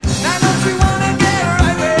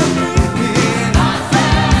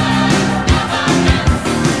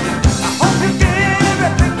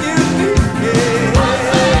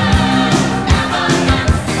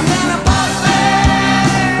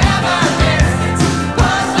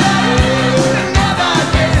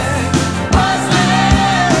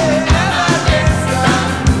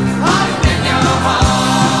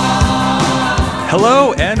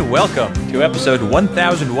and welcome to episode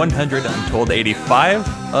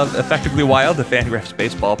 1185 of Effectively Wild, the Fangraphs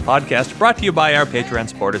Baseball podcast, brought to you by our Patreon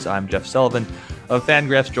supporters. I'm Jeff Sullivan of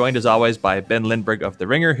Fangraphs, joined as always by Ben Lindbergh of The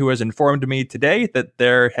Ringer, who has informed me today that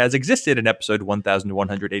there has existed an episode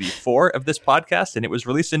 1184 of this podcast, and it was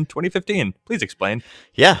released in 2015. Please explain.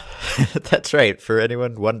 Yeah, that's right. For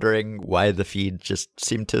anyone wondering why the feed just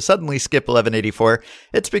seemed to suddenly skip 1184,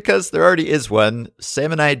 it's because there already is one.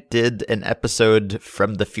 Sam and I did an episode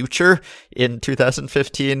from the future in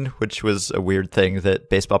 2015, which was a weird thing that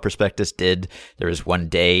Baseball Prospectus did. There was one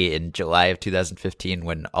day in July of 2015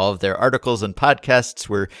 when all of their articles and podcasts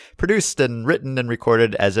were produced and written and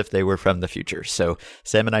recorded as if they were from the future. So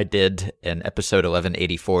Sam and I did an episode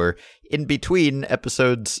 1184 in between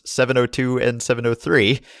episodes 702 and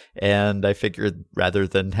 703, and I figured rather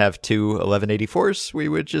than have two 1184s, we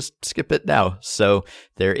would just skip it now. So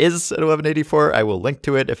there is an 1184. I will link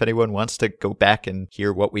to it if anyone wants to go back and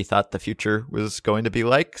hear what we thought the future was going to be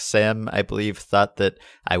like. Sam, I believe, thought that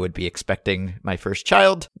I would be expecting my first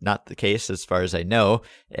child. Not the case as far as I know,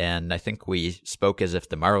 and I think we spoke as if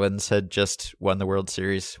the Marlins had just won the World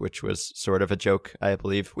Series, which was sort of a joke, I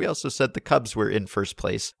believe. We also said the Cubs were in first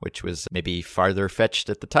place, which was maybe farther fetched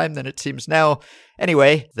at the time than it seems now.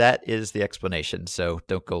 Anyway, that is the explanation, so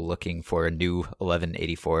don't go looking for a new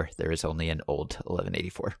 1184. There is only an old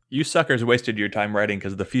 1184. You suckers wasted your time writing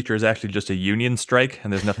because the future is actually just a union strike,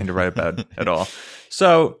 and there's nothing to write about at all.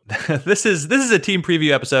 So this is a team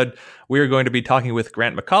preview episode. We are going to be talking with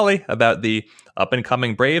Grant McCauley about the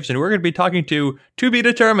up-and-coming Braves, and we're going to be talking to be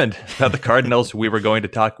determined about the Cardinals. We were going to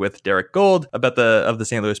talk with Derek Gold about the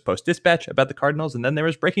St. Louis Post-Dispatch about the Cardinals, and then there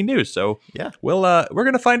was breaking news. So yeah, we're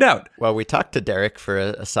going to find out. Well, we talked to Derek for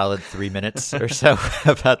a solid 3 minutes or so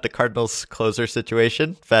about the Cardinals closer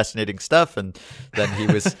situation. Fascinating stuff, and then he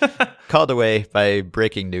was called away by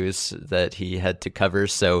breaking news that he had to cover.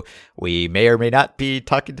 So we may or may not be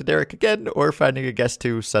talking to Derek again or finding a guest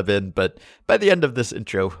to sub in, but by the end of this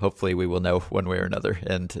intro, hopefully we will know one way or another.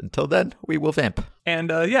 And until then, we will vamp.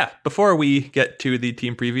 And before we get to the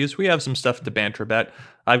team previews, we have some stuff to banter about.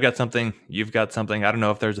 I've got something, you've got something. I don't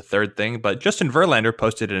know if there's a third thing, but Justin Verlander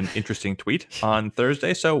posted an interesting tweet on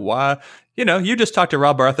Thursday. So, you just talked to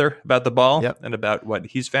Rob Arthur about the ball and about what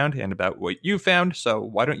he's found and about what you found. So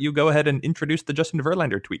why don't you go ahead and introduce the Justin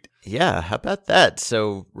Verlander tweet? Yeah, how about that?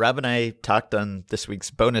 So Rob and I talked on this week's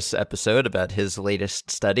bonus episode about his latest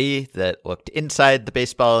study that looked inside the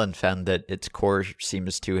baseball and found that its core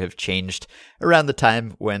seems to have changed around the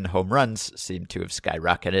time when home runs seem to have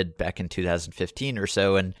skyrocketed back in 2015 or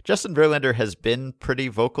so. And Justin Verlander has been pretty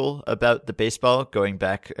vocal about the baseball going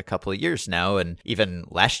back a couple of years now. And even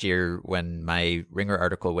last year when my Ringer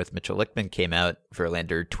article with Mitchell Lichtman came out,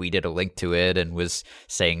 Verlander tweeted a link to it and was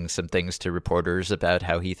saying some things to reporters about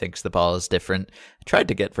how he thinks the ball is different. I tried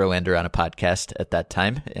to get Verlander on a podcast at that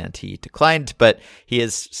time and he declined, but he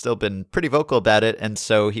has still been pretty vocal about it. And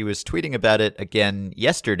so he was tweeting about it again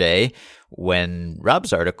yesterday when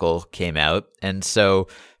Rob's article came out. And so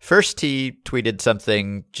first he tweeted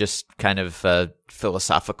something just kind of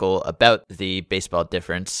philosophical about the baseball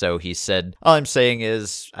difference. So he said, all I'm saying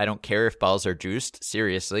is I don't care if balls are juiced.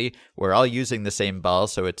 Seriously, we're all using the same ball,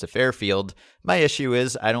 so it's a fair field. My issue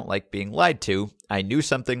is I don't like being lied to. I knew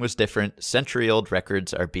something was different. Century-old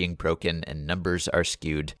records are being broken and numbers are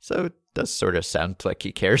skewed. So it does sort of sound like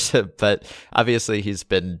he cares, but obviously he's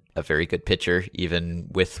been a very good pitcher, even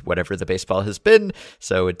with whatever the baseball has been.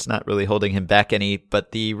 So it's not really holding him back any.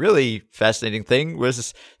 But the really fascinating thing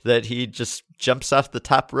was that he just jumps off the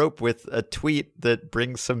top rope with a tweet that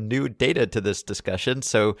brings some new data to this discussion.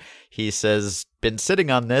 So he says, been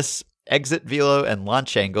sitting on this exit velo and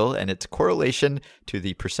launch angle and its correlation to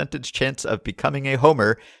the percentage chance of becoming a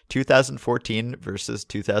homer 2014 versus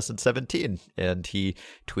 2017. And he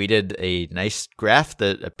tweeted a nice graph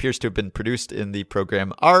that appears to have been produced in the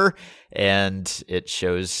program R, and it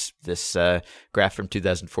shows this graph from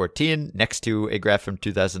 2014 next to a graph from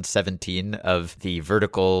 2017 of the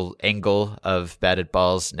vertical angle of batted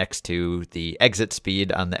balls next to the exit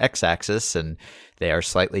speed on the x-axis, and they are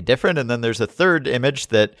slightly different. And then there's a third image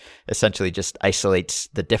that essentially just isolates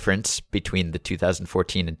the difference between the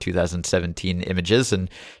 2014 and 2017 images and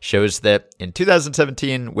shows that in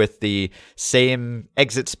 2017, with the same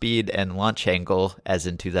exit speed and launch angle as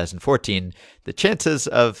in 2014, the chances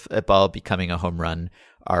of a ball becoming a home run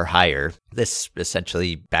are higher. This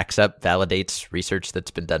essentially backs up, validates research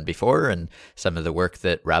that's been done before and some of the work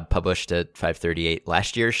that Rob published at 538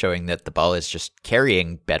 last year, showing that the ball is just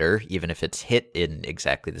carrying better, even if it's hit in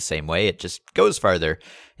exactly the same way. It just goes farther.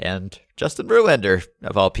 And Justin Verlander,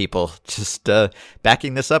 of all people, just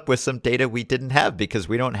backing this up with some data we didn't have, because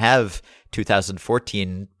we don't have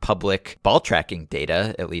 2014 public ball tracking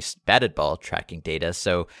data, at least batted ball tracking data.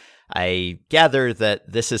 So I gather that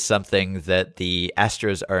this is something that the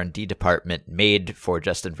Astros R&D department made for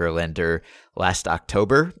Justin Verlander last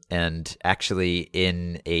October. And actually,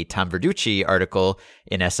 in a Tom Verducci article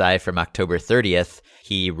in SI from October 30th,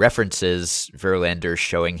 he references Verlander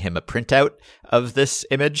showing him a printout of this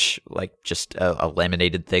image, like just a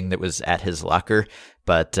laminated thing that was at his locker.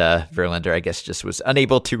 But Verlander, I guess, just was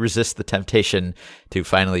unable to resist the temptation to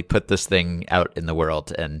finally put this thing out in the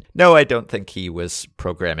world. And no, I don't think he was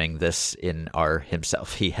programming this in R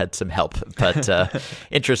himself. He had some help. But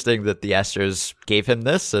interesting that the Astros gave him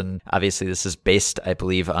this. And obviously, this is based, I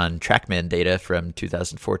believe, on TrackMan data from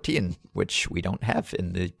 2014, which we don't have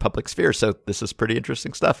in the public sphere. So this is pretty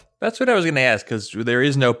interesting stuff. That's what I was going to ask, because there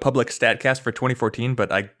is no public StatCast for 2014,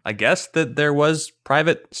 but I guess that there was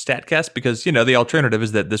private StatCast because, the alternative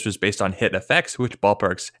is that this was based on hit effects, which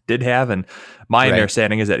ballparks did have. And my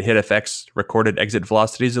understanding is that hit effects recorded exit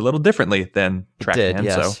velocities a little differently than TrackMan.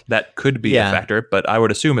 Yes. So that could be a factor. But I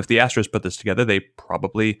would assume if the Astros put this together, they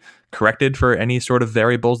probably corrected for any sort of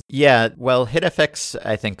variables. Yeah, well, hit effects,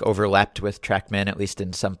 I think, overlapped with TrackMan, at least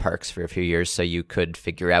in some parks for a few years. So you could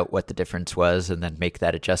figure out what the difference was and then make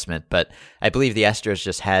that adjustment. But I believe the Astros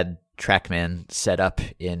just had TrackMan set up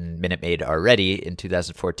in Minute Maid already in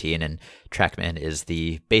 2014, and TrackMan is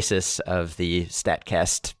the basis of the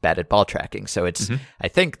StatCast batted ball tracking. So it's, I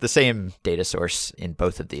think, the same data source in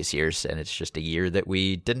both of these years, and it's just a year that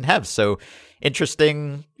we didn't have. So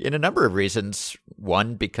interesting in a number of reasons.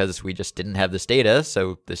 One, because we just didn't have this data,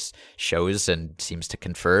 so this shows and seems to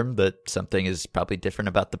confirm that something is probably different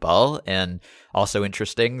about the ball. And also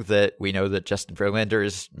interesting that we know that Justin Verlander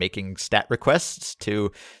is making stat requests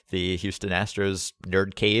to the Houston Astros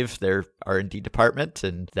Nerd Cave, their R&D department,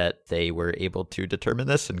 and that they were able to determine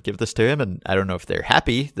this and give this to him. And I don't know if they're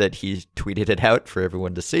happy that he tweeted it out for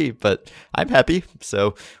everyone to see, but I'm happy.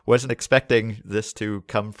 So wasn't expecting this to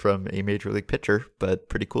come from a major league pitcher, but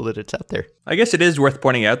pretty cool that it's out there. I guess it is worth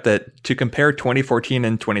pointing out that to compare 2014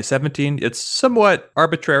 and 2017, it's somewhat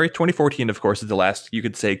arbitrary. 2014, of course, is the last, you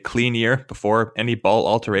could say, clean year before any ball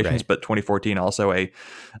alterations, but 2014 also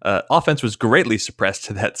offense was greatly suppressed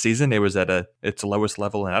to that season. It was at its lowest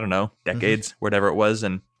level in, I don't know, decades, whatever it was.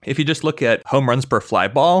 And if you just look at home runs per fly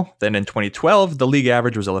ball, then in 2012, the league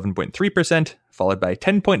average was 11.3%, followed by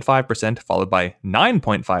 10.5%, followed by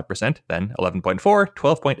 9.5%, then 11.4,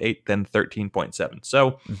 12.8, then 13.7.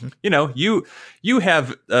 So, you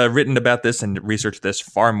have written about this and researched this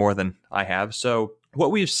far more than I have. So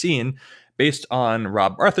what we've seen based on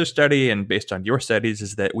Rob Arthur's study and based on your studies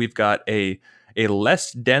is that we've got a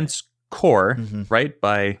less dense core, right,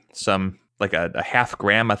 by some, like a half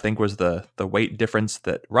gram, I think was the weight difference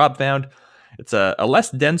that Rob found. It's a less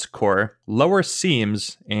dense core, lower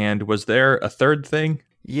seams, and was there a third thing?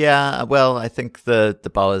 Yeah, well, I think the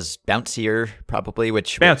ball is bouncier, probably,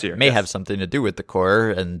 which may have something to do with the core,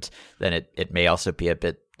 and then it may also be a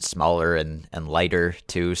bit smaller and lighter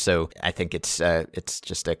too. So I think it's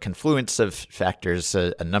just a confluence of factors,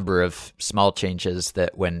 a number of small changes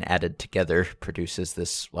that when added together produces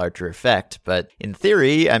this larger effect. But in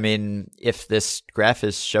theory, I mean, if this graph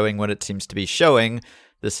is showing what it seems to be showing,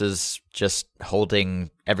 this is just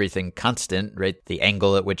holding everything constant, right? The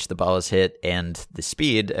angle at which the ball is hit and the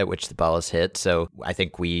speed at which the ball is hit. So I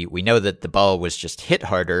think we know that the ball was just hit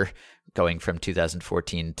harder going from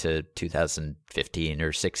 2014 to 2015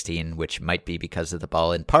 or 16, which might be because of the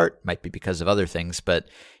ball in part, might be because of other things. But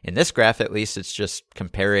in this graph, at least, it's just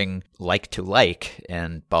comparing like to like,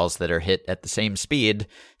 and balls that are hit at the same speed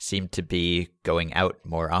seem to be going out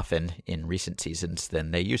more often in recent seasons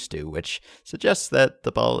than they used to, which suggests that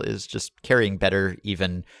the ball is just carrying better,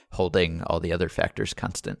 even holding all the other factors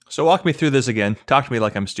constant. So walk me through this again. Talk to me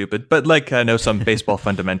like I'm stupid, but like I know some baseball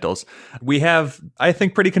fundamentals. We have, I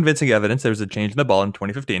think, pretty convincing evidence there was a change in the ball in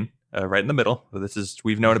 2015. Right in the middle.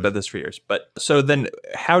 We've known about this for years. But so then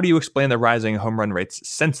how do you explain the rising home run rates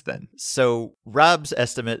since then? So Rob's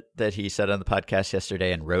estimate that he said on the podcast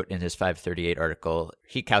yesterday and wrote in his 538 article,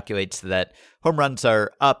 he calculates that home runs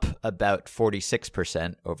are up about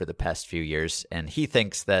 46% over the past few years. And he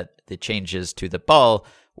thinks that the changes to the ball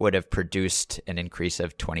would have produced an increase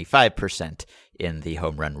of 25% in the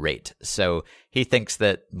home run rate. So he thinks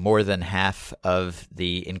that more than half of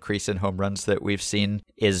the increase in home runs that we've seen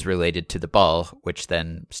is related to the ball, which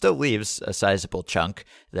then still leaves a sizable chunk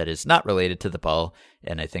that is not related to the ball.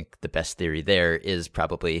 And I think the best theory there is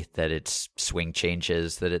probably that it's swing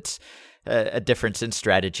changes, that it's a difference in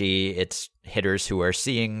strategy. It's hitters who are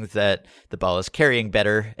seeing that the ball is carrying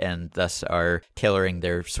better and thus are tailoring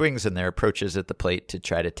their swings and their approaches at the plate to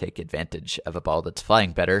try to take advantage of a ball that's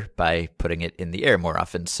flying better by putting it in the air more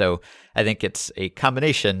often. So I think it's a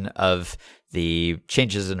combination of the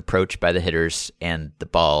changes in approach by the hitters and the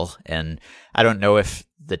ball. And I don't know if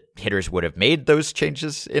the hitters would have made those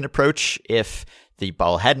changes in approach if the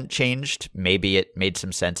ball hadn't changed. Maybe it made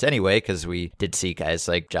some sense anyway, because we did see guys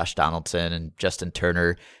like Josh Donaldson and Justin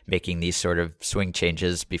Turner making these sort of swing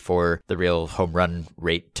changes before the real home run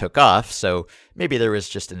rate took off. So maybe there was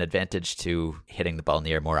just an advantage to hitting the ball in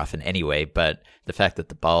the air more often anyway. But the fact that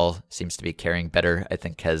the ball seems to be carrying better, I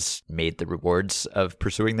think, has made the rewards of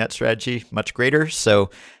pursuing that strategy much greater.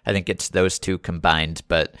 So I think it's those two combined.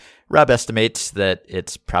 But Rob estimates that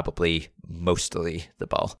it's probably mostly the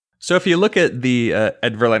ball. So if you look at the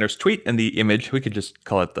Ed Verlander's tweet and the image, we could just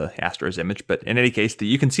call it the Astros image, but in any case,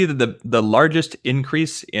 you can see that the largest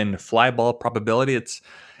increase in fly ball probability, it's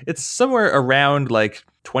somewhere around like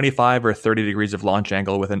 25 or 30 degrees of launch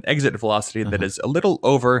angle with an exit velocity that is a little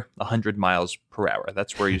over 100 miles per hour.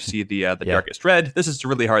 That's where you see the darkest red. This is a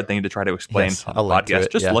really hard thing to try to explain on the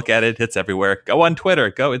podcast. Just look at it. It's everywhere. Go on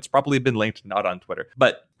Twitter. It's probably been linked, not on Twitter.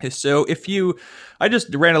 But so I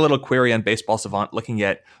just ran a little query on Baseball Savant looking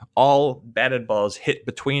at all batted balls hit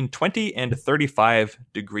between 20 and 35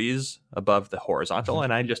 degrees above the horizontal.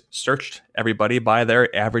 And I just searched everybody by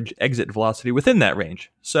their average exit velocity within that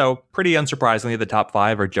range. So pretty unsurprisingly, the top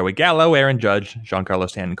 5 are Joey Gallo, Aaron Judge, Giancarlo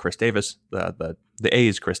Stanton, Chris Davis, the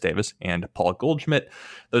A's Chris Davis, and Paul Goldschmidt.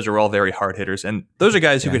 Those are all very hard hitters. And those are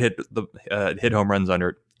guys who could hit home runs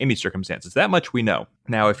under any circumstances. That much we know.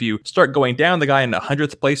 Now, if you start going down, the guy in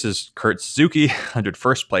 100th place is Kurt Suzuki,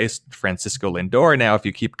 101st place, Francisco Lindor. Now, if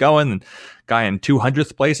you keep going, the guy in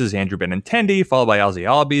 200th place is Andrew Benintendi, followed by Ozzie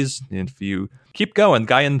Albies. And if you keep going,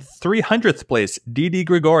 guy in 300th place, Didi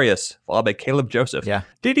Gregorius, followed by Caleb Joseph. Yeah.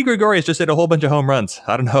 Didi Gregorius just hit a whole bunch of home runs.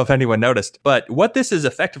 I don't know if anyone noticed. But what this has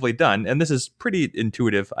effectively done, and this is pretty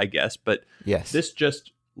intuitive, I guess, but this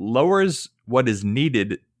just lowers what is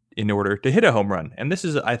needed in order to hit a home run. And this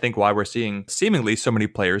is, I think, why we're seeing seemingly so many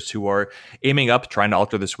players who are aiming up, trying to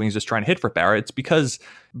alter the swings, just trying to hit for power. It's because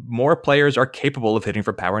more players are capable of hitting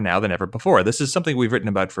for power now than ever before. This is something we've written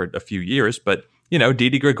about for a few years, but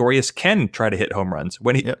Didi Gregorius can try to hit home runs.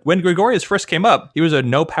 When Gregorius first came up, he was a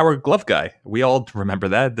no-power glove guy. We all remember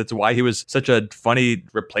that. That's why he was such a funny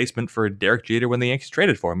replacement for Derek Jeter when the Yankees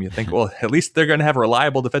traded for him. You think, well, at least they're going to have a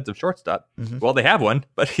reliable defensive shortstop. Well, they have one,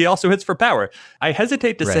 but he also hits for power. I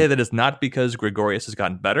hesitate to say that it's not because Gregorius has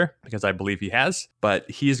gotten better, because I believe he has, but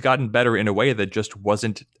he's gotten better in a way that just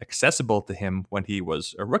wasn't accessible to him when he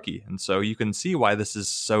was a rookie. And so you can see why this is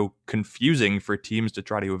so confusing for teams to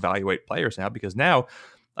try to evaluate players now, because now,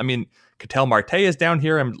 I mean, Ketel Marte is down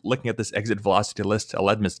here. I'm looking at this exit velocity list.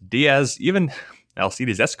 Aledmus Diaz, even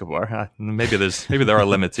Alcides Escobar. Maybe there are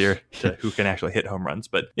limits here to who can actually hit home runs.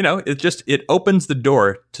 But, it opens the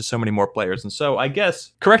door to so many more players. And so I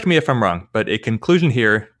guess, correct me if I'm wrong, but a conclusion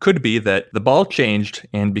here could be that the ball changed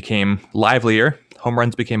and became livelier. Home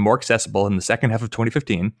runs became more accessible in the second half of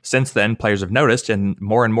 2015. Since then, players have noticed, and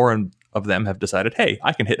more of them have decided, hey,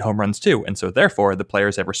 I can hit home runs too. And so therefore, the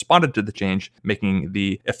players have responded to the change, making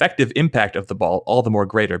the effective impact of the ball all the more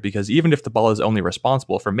greater. Because even if the ball is only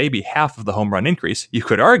responsible for maybe half of the home run increase, you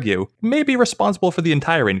could argue maybe responsible for the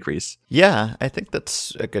entire increase. Yeah, I think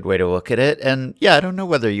that's a good way to look at it. And yeah, I don't know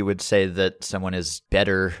whether you would say that someone is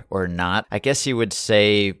better or not. I guess you would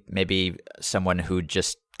say maybe someone who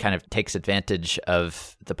just kind of takes advantage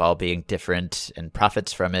of the ball being different and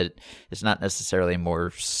profits from it is not necessarily more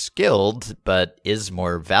skilled, but is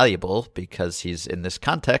more valuable because he's in this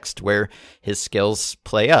context where his skills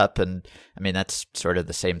play up. And I mean, that's sort of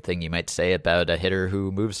the same thing you might say about a hitter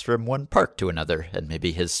who moves from one park to another, and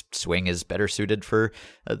maybe his swing is better suited for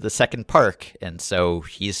the second park. And so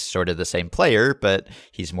he's sort of the same player, but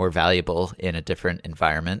he's more valuable in a different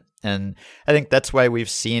environment. And I think that's why we've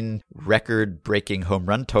seen record-breaking home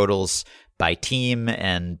run totals by team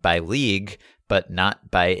and by league, but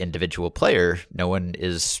not by individual player. No one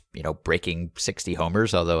is, breaking 60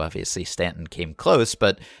 homers, although obviously Stanton came close,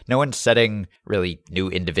 but no one's setting really new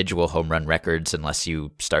individual home run records unless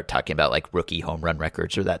you start talking about like rookie home run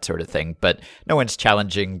records or that sort of thing. But no one's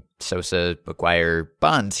challenging Sosa, McGwire,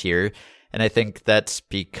 Bonds here. And I think that's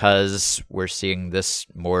because we're seeing this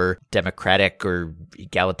more democratic or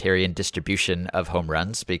egalitarian distribution of home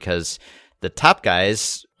runs, because the top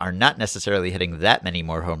guys are not necessarily hitting that many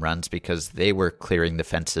more home runs because they were clearing the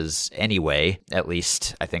fences anyway. At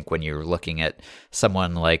least I think when you're looking at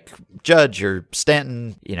someone like Judge or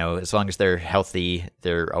Stanton, as long as they're healthy,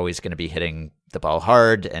 they're always going to be hitting the ball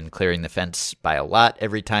hard and clearing the fence by a lot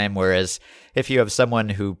every time. Whereas if you have someone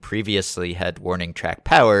who previously had warning track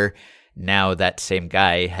power, now that same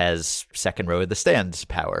guy has second row of the stands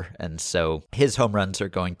power. And so his home runs are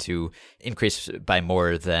going to increase by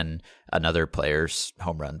more than another player's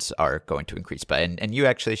home runs are going to increase by. And you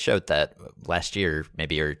actually showed that last year,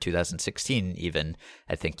 maybe, or 2016 even.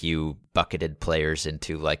 I think you bucketed players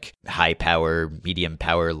into like high power, medium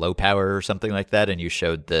power, low power or something like that. And you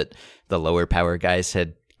showed that the lower power guys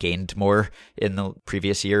had gained more in the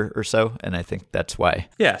previous year or so. And I think that's why.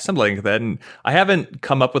 Yeah, something like that. And I haven't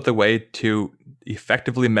come up with a way to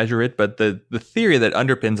effectively measure it, but the theory that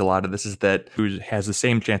underpins a lot of this is that who has the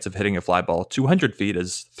same chance of hitting a fly ball 200 feet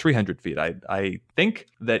as 300 feet. I think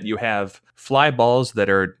that you have fly balls that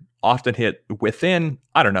are often hit within,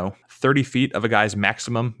 30 feet of a guy's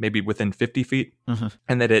maximum, maybe within 50 feet,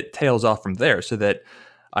 and that it tails off from there, so that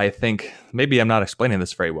I think, maybe I'm not explaining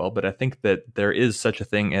this very well, but I think that there is such a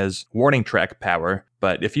thing as warning track power.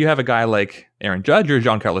 But if you have a guy like Aaron Judge or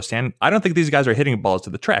Giancarlo Stanton, I don't think these guys are hitting balls to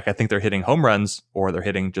the track. I think they're hitting home runs, or they're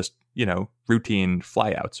hitting just, routine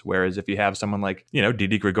flyouts. Whereas if you have someone like,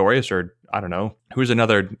 Didi Gregorius, or who's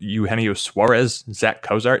another, Eugenio Suarez, Zach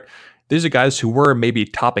Cozart, these are guys who were maybe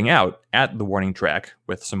topping out at the warning track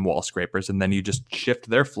with some wall scrapers, and then you just shift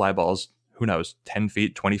their fly balls, who knows, 10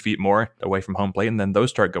 feet, 20 feet more away from home plate, and then those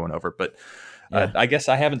start going over. But I guess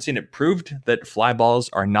I haven't seen it proved that fly balls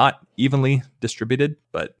are not evenly distributed,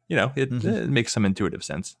 but, it makes some intuitive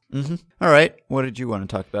sense. All right. What did you want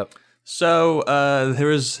to talk about? So there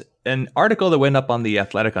was an article that went up on The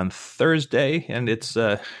Athletic on Thursday, and it's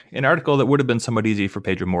an article that would have been somewhat easy for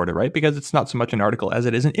Pedro Moore to write because it's not so much an article as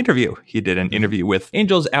it is an interview. He did an interview with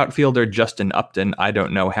Angels outfielder Justin Upton. I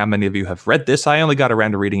don't know how many of you have read this. I only got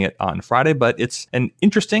around to reading it on Friday, but it's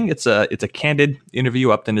a candid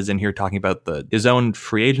interview. Upton is in here talking about his own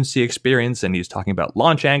free agency experience, and he's talking about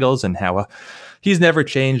launch angles and how he's never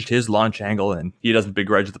changed his launch angle, and he doesn't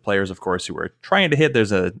begrudge the players, of course, who were trying to hit.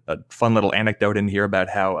 There's a fun little anecdote in here about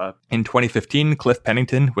how in 2015, Cliff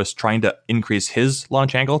Pennington was trying to increase his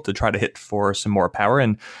launch angle to try to hit for some more power,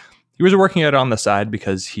 and he was working it on the side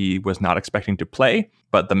because he was not expecting to play.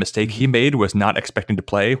 But the mistake he made was not expecting to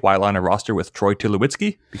play while on a roster with Troy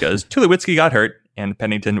Tulowitzki, because Tulowitzki got hurt and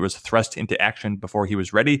Pennington was thrust into action before he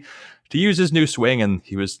was ready to use his new swing, and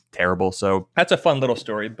he was terrible. So that's a fun little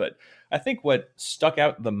story. But I think what stuck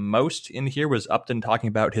out the most in here was Upton talking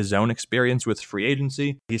about his own experience with free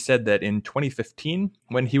agency. He said that in 2015,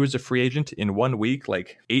 when he was a free agent, in 1 week,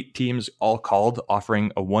 like 8 teams all called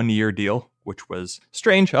offering a 1-year deal, which was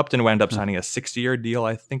strange. Upton wound up signing a 6-year deal,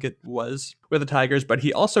 I think it was, with the Tigers. But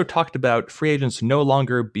he also talked about free agents no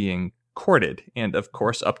longer being courted. And of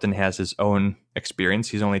course, Upton has his own experience.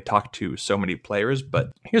 He's only talked to so many players,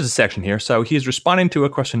 but here's a section here. So he's responding to a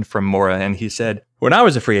question from Mora, and he said, "When I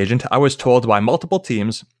was a free agent, I was told by multiple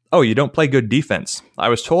teams, 'Oh, you don't play good defense.' I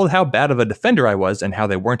was told how bad of a defender I was and how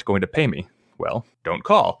they weren't going to pay me. Well, don't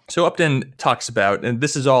call." So Upton talks about, and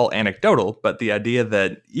this is all anecdotal, but the idea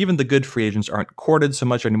that even the good free agents aren't courted so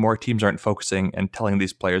much anymore. Teams aren't focusing and telling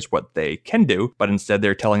these players what they can do, but instead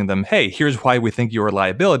they're telling them, "Hey, here's why we think you're a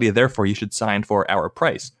liability, therefore you should sign for our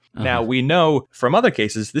price." Now, we know from other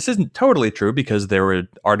cases this isn't totally true, because there were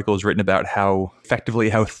articles written about how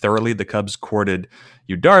thoroughly the Cubs courted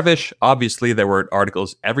Yu Darvish. Obviously, there were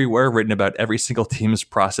articles everywhere written about every single team's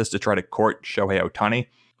process to try to court Shohei Ohtani.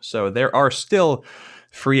 So there are still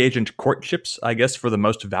free agent courtships, I guess, for the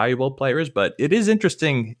most valuable players. But it is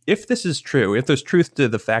interesting, if this is true, if there's truth to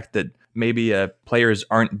the fact that maybe players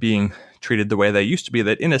aren't being treated the way they used to be,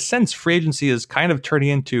 that in a sense, free agency is kind of turning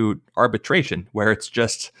into arbitration, where it's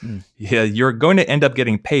just, you're going to end up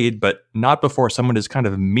getting paid, but not before someone is kind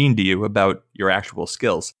of mean to you about your actual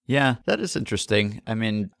skills. Yeah, that is interesting. I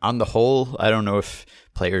mean, on the whole, I don't know if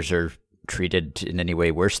players are treated in any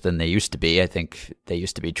way worse than they used to be. I think they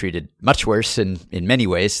used to be treated much worse in many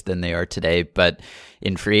ways than they are today. But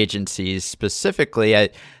in free agencies specifically, I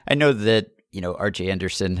know that, R.J.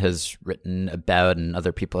 Anderson has written about, and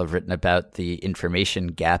other people have written about, the information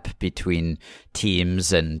gap between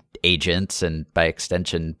teams and agents and by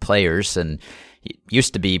extension players. And it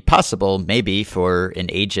used to be possible maybe for an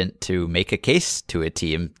agent to make a case to a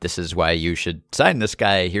team. This is why you should sign this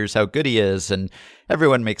guy. Here's how good he is. And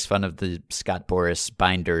everyone makes fun of the Scott Boras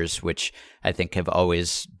binders, which I think have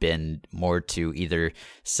always been more to either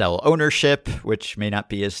sell ownership, which may not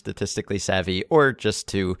be as statistically savvy, or just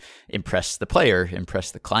to impress the player, impress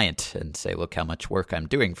the client, and say, look how much work I'm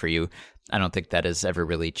doing for you. I don't think that has ever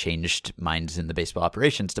really changed minds in the baseball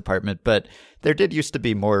operations department, but there did used to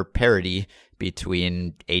be more parity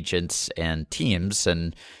between agents and teams,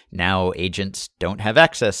 and now agents don't have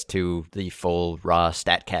access to the full raw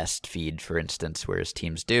StatCast feed, for instance, whereas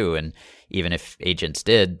teams do. And even if agents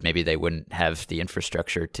did, maybe they wouldn't have the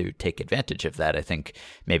infrastructure to take advantage of that. I think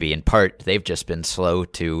maybe in part they've just been slow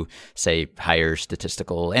to, say, hire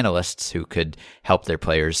statistical analysts who could help their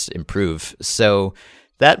players improve. So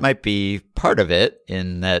that might be part of it,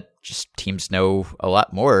 in that just teams know a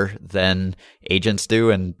lot more than agents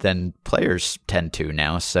do and than players tend to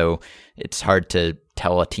now. So it's hard to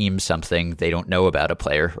tell a team something they don't know about a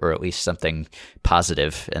player, or at least something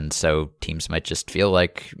positive. And so teams might just feel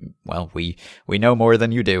like, well, we know more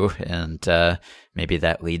than you do. And maybe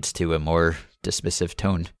that leads to a more dismissive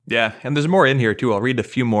tone. Yeah, and there's more in here too. I'll read a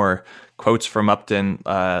few more quotes from Upton,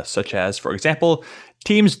 such as, for example,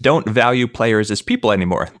 teams don't value players as people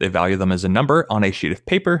anymore. They value them as a number on a sheet of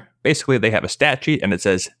paper. Basically, they have a stat sheet and it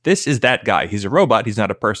says, this is that guy. He's a robot. He's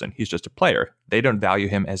not a person. He's just a player. They don't value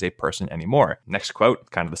him as a person anymore. Next quote,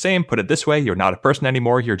 kind of the same. Put it this way. You're not a person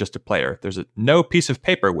anymore. You're just a player. There's no piece of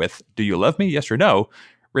paper with, do you love me? Yes or no,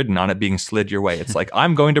 written on it being slid your way. It's like,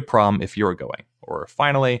 I'm going to prom if you're going. Or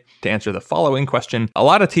finally, to answer the following question, a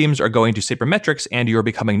lot of teams are going to sabermetrics and you're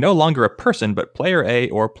becoming no longer a person, but player A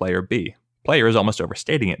or player B. Player is almost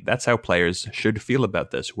overstating it. That's how players should feel about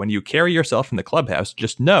this. When you carry yourself in the clubhouse,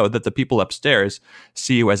 just know that the people upstairs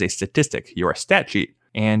see you as a statistic. You're a stat sheet,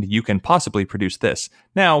 and you can possibly produce this.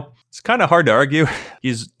 Now, it's kind of hard to argue.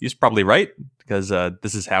 He's probably right, because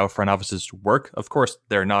this is how front offices work. Of course,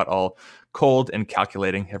 they're not all cold and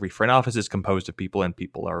calculating. Every front office is composed of people, and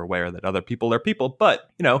people are aware that other people are people. But,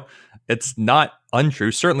 it's not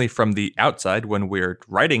untrue. Certainly from the outside, when we're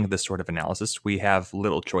writing this sort of analysis, we have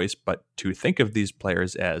little choice but to think of these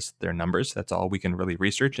players as their numbers. That's all we can really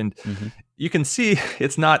research. And you can see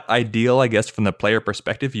it's not ideal, I guess, from the player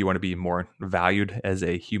perspective. You want to be more valued as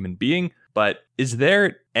a human being. But is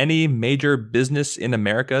there any major business in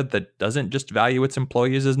America that doesn't just value its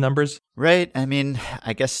employees as numbers? Right. I mean,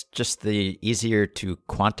 I guess just the easier to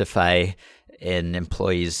quantify an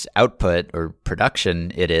employee's output or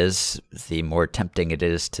production it is, the more tempting it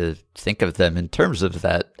is to think of them in terms of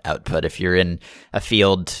that output. If you're in a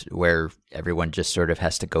field where everyone just sort of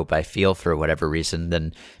has to go by feel for whatever reason,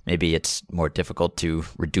 then maybe it's more difficult to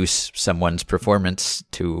reduce someone's performance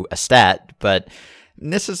to a stat. But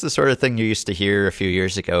this is the sort of thing you used to hear a few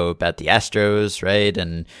years ago about the Astros, right?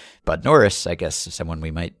 And Bud Norris, I guess someone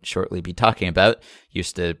we might shortly be talking about,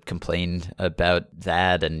 used to complain about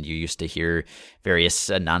that. And you used to hear various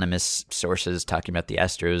anonymous sources talking about the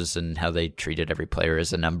Astros and how they treated every player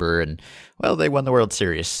as a number. And, well, they won the World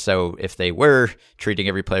Series. So if they were treating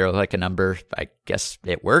every player like a number, I guess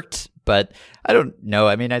it worked. But I don't know.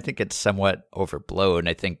 I mean, I think it's somewhat overblown.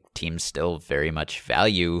 I think teams still very much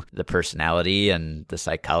value the personality and the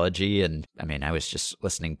psychology. And I mean, I was just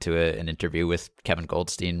listening to an interview with Kevin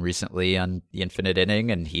Goldstein recently on The Infinite Inning,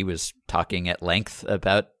 and he was talking at length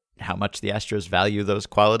about how much the Astros value those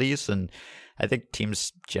qualities. And I think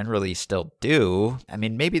teams generally still do. I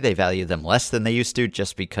mean, maybe they value them less than they used to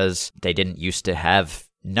just because they didn't used to have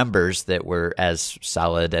numbers that were as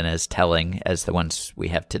solid and as telling as the ones we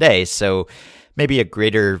have today. So maybe a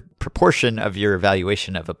greater proportion of your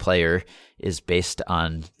evaluation of a player is based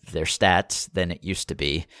on their stats than it used to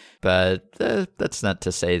be. But that's not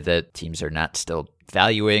to say that teams are not still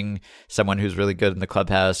valuing someone who's really good in the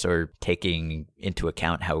clubhouse, or taking into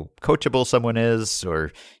account how coachable someone is,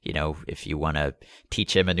 or, if you want to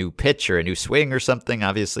teach him a new pitch or a new swing or something,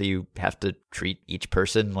 obviously you have to treat each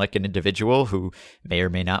person like an individual who may or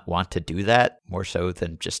may not want to do that, more so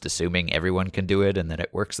than just assuming everyone can do it and that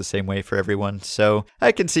it works the same way for everyone. So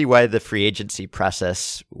I can see why the free agency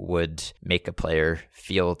process would make a player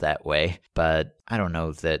feel that way, but I don't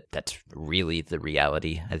know that that's really the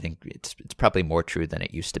reality. I think it's probably more true than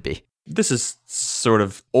it used to be. This is sort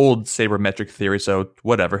of old sabermetric theory, so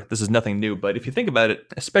whatever. This is nothing new. But if you think about it,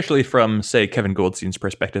 especially from, say, Kevin Goldstein's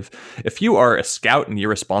perspective, if you are a scout and you're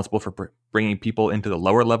responsible for bringing people into the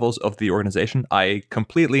lower levels of the organization, I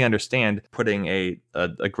completely understand putting a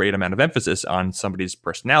great amount of emphasis on somebody's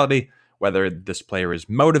personality, whether this player is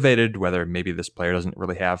motivated, whether maybe this player doesn't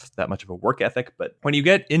really have that much of a work ethic. But when you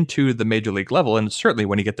get into the major league level, and certainly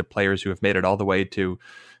when you get to players who have made it all the way to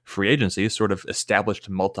free agency, sort of established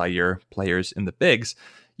multi-year players in the bigs,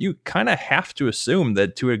 you kind of have to assume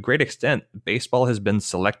that to a great extent, baseball has been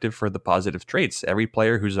selective for the positive traits. Every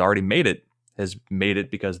player who's already made it has made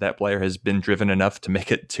it because that player has been driven enough to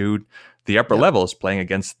make it to the upper levels playing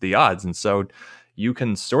against the odds. And so you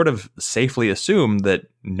can sort of safely assume that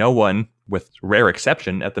no one, with rare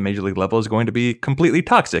exception at the major league level, is going to be completely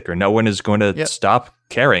toxic, or no one is going to stop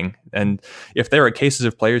caring. And if there are cases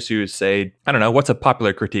of players who say, I don't know, what's a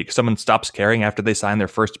popular critique? Someone stops caring after they sign their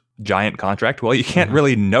first giant contract. Well, you can't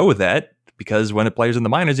really know that, because when a player's in the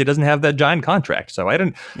minors, he doesn't have that giant contract. So I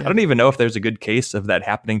don't even know if there's a good case of that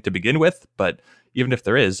happening to begin with. But even if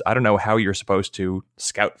there is, I don't know how you're supposed to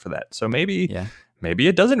scout for that. So maybe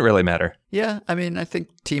it doesn't really matter. Yeah, I mean, I think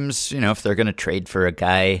teams, if they're going to trade for a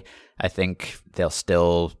guy, I think they'll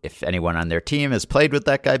still, if anyone on their team has played with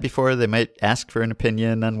that guy before, they might ask for an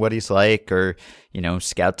opinion on what he's like, or,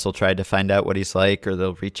 scouts will try to find out what he's like, or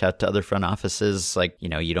they'll reach out to other front offices. Like,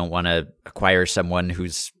 you don't want to acquire someone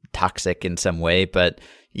who's toxic in some way. But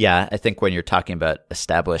yeah, I think when you're talking about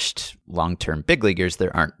established long-term big leaguers,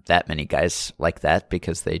 there aren't that many guys like that,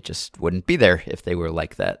 because they just wouldn't be there if they were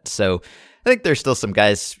like that. So I think there's still some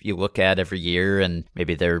guys you look at every year and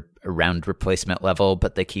maybe they're around replacement level,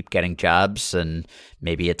 but they keep getting jobs. And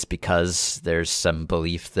maybe it's because there's some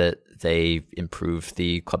belief that they improve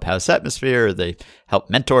the clubhouse atmosphere, or they help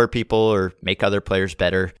mentor people or make other players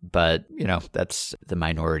better. But, that's the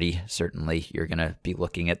minority. Certainly, you're going to be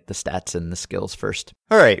looking at the stats and the skills first.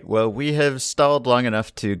 All right. Well, we have stalled long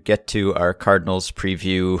enough to get to our Cardinals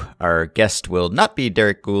preview. Our guest will not be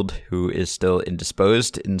Derek Gould, who is still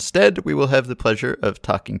indisposed. Instead, we will have the pleasure of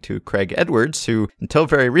talking to Craig Edwards, who until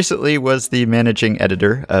very recently was the managing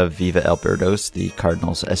editor of Viva Alberto's The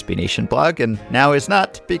Cardinals SB Nation blog, and now is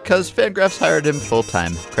not, because Fangraphs hired him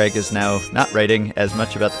full-time. Craig is now not writing as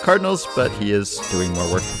much about the Cardinals, but he is doing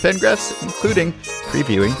more work for Fangraphs, including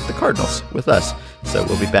previewing the Cardinals with us. So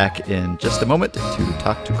we'll be back in just a moment to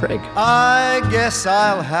talk to Craig. I guess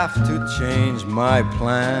I'll have to change my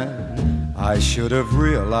plan. I should have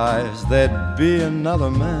realized there'd be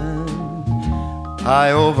another man.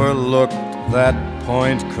 I overlooked that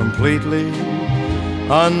point completely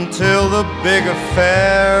until the big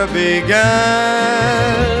affair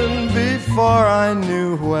began. Before I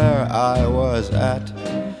knew where I was at,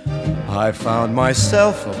 I found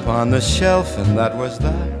myself upon the shelf, and that was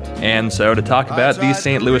that. And so to talk about the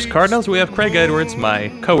St. Louis Cardinals, we have Craig Edwards, my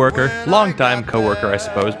coworker, longtime coworker, I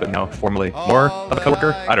suppose, but now formerly more of a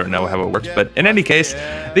coworker. I don't know how it works, but in any case,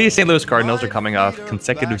 the St. Louis Cardinals are coming off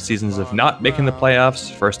consecutive seasons of not making the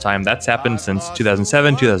playoffs. First time that's happened since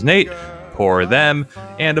 2007, 2008. Poor them.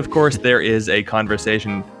 And of course, there is a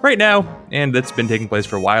conversation right now, and it's been taking place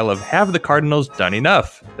for a while, of have the Cardinals done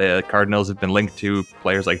enough? The Cardinals have been linked to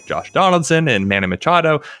players like Josh Donaldson and Manny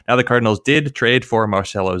Machado. Now the Cardinals did trade for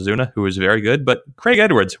Marcell Ozuna, who is very good. But Craig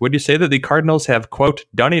Edwards, would you say that the Cardinals have, quote,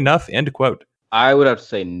 done enough, end quote? I would have to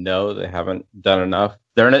say no, they haven't done enough.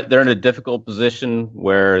 They're in a difficult position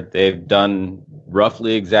where they've done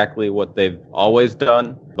roughly exactly what they've always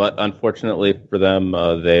done. But unfortunately for them,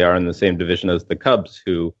 they are in the same division as the Cubs,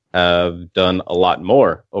 who have done a lot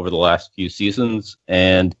more over the last few seasons.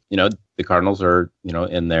 And, the Cardinals are,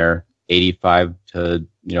 in their 85 to,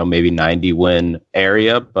 maybe 90 win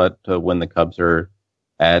area. But when the Cubs are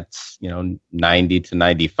at 90 to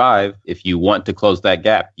 95, if you want to close that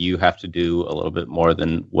gap, you have to do a little bit more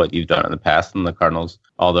than what you've done in the past. And the Cardinals,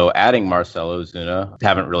 although adding Marcell Ozuna,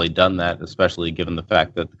 haven't really done that, especially given the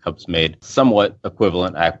fact that the Cubs made somewhat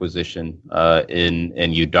equivalent acquisition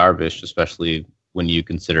in Yu Darvish, especially when you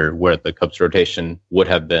consider where the Cubs rotation would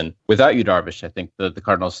have been without Yu Darvish. I think that the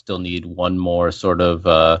Cardinals still need one more sort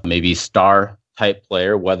of maybe star type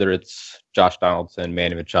player, whether it's Josh Donaldson,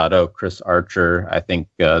 Manny Machado, Chris Archer. I think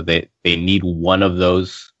they need one of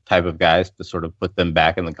those type of guys to sort of put them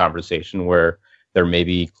back in the conversation where they're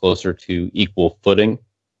maybe closer to equal footing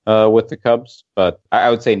with the Cubs. But I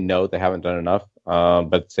would say no, they haven't done enough.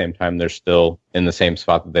 But at the same time, they're still in the same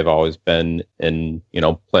spot that they've always been in,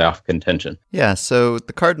 playoff contention. Yeah, so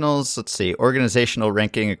the Cardinals, let's see, organizational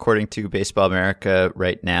ranking according to Baseball America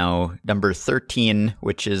right now, number 13,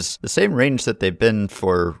 which is the same range that they've been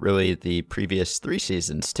for really the previous 3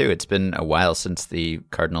 seasons, too. It's been a while since the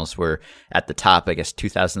Cardinals were at the top. I guess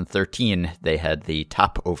 2013, they had the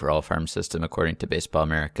top overall farm system according to Baseball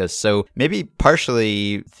America. So maybe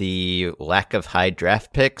partially the lack of high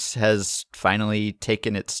draft picks has finally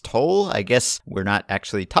taken its toll. I guess we're not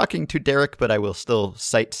actually talking to Derek, but I will still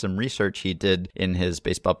cite some research he did in his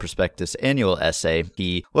Baseball Prospectus annual essay.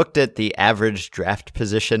 He looked at the average draft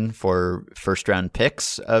position for first-round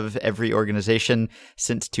picks of every organization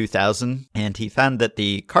since 2000, and he found that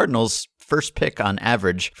the Cardinals' first pick on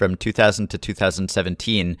average from 2000 to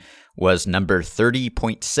 2017 was number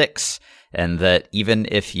 30.6. And that even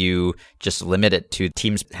if you just limit it to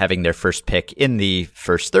teams having their first pick in the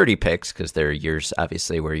first 30 picks, because there are years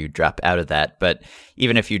obviously where you drop out of that, but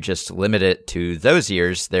even if you just limit it to those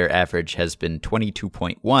years, their average has been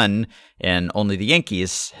 22.1, and only the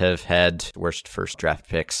Yankees have had worst first draft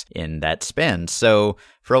picks in that span. So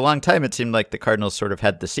for a long time, it seemed like the Cardinals sort of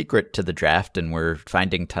had the secret to the draft and were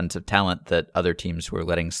finding tons of talent that other teams were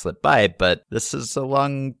letting slip by. But this is a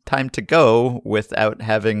long time to go without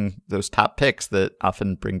having those top picks that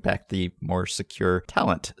often bring back the more secure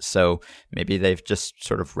talent. So maybe they've just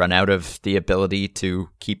sort of run out of the ability to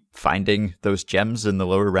keep finding those gems in the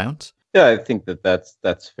lower rounds. Yeah, I think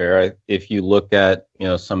that's fair. If you look at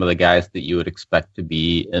some of the guys that you would expect to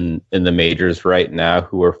be in the majors right now,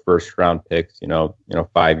 who are first round picks,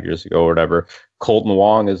 5 years ago or whatever, Colton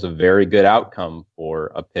Wong is a very good outcome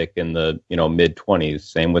for a pick in the mid 20s.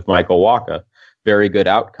 Same with Michael Wacha. Very good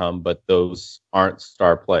outcome, but those aren't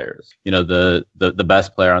star players. The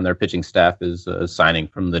best player on their pitching staff is signing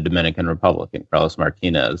from the Dominican Republic, Carlos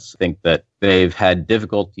Martinez. I think that they've had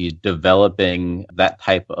difficulty developing that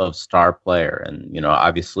type of star player. And,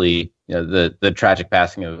 obviously, the tragic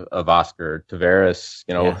passing of Oscar Taveras,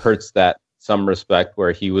 hurts that some respect,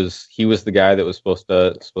 where he was the guy that was supposed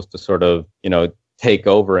to sort of, take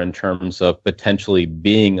over in terms of potentially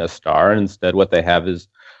being a star. And instead, what they have is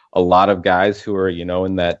a lot of guys who are,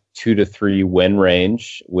 in that 2 to 3 win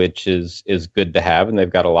range, which is good to have. And they've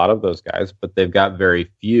got a lot of those guys, but they've got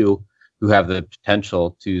very few who have the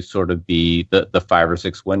potential to sort of be the 5 or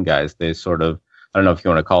 6 win guys. They sort of, I don't know if you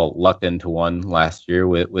want to call it lucked into one last year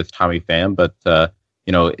with Tommy Pham, but,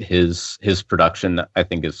 his production, I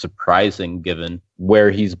think, is surprising given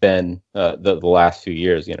where he's been the last few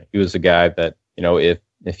years. He was a guy that,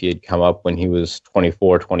 if he had come up when he was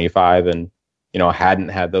 24, 25 and, hadn't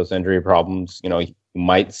had those injury problems, you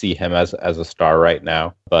might see him as a star right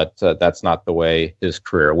now, but that's not the way his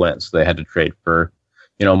career went. So they had to trade for,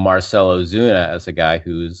 Marcell Ozuna as a guy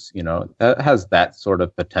who's, that has that sort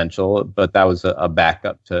of potential, but that was a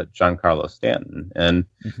backup to Giancarlo Stanton. And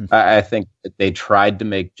I think that they tried to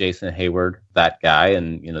make Jason Hayward that guy,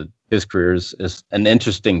 and, his career is an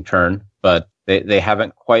interesting turn, but they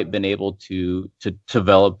haven't quite been able to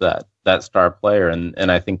develop that star player.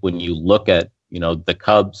 And I think when you look at, the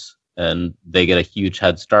Cubs, and they get a huge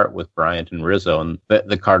head start with Bryant and Rizzo, and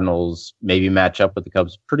the Cardinals maybe match up with the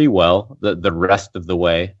Cubs pretty well the rest of the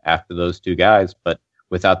way after those two guys. But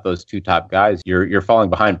without those two top guys, you're falling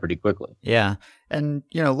behind pretty quickly. Yeah. And,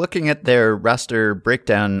 looking at their roster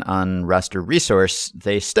breakdown on Roster Resource,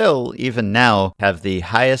 they still, even now, have the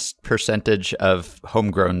highest percentage of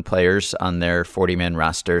homegrown players on their 40-man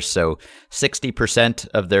roster. So 60%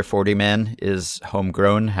 of their 40-man is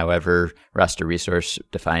homegrown. However, Roster Resource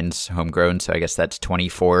defines homegrown. So I guess that's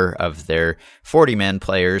 24 of their 40-man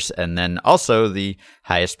players. And then also the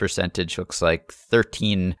highest percentage looks like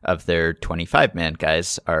 13 of their 25-man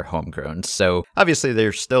guys are homegrown. So obviously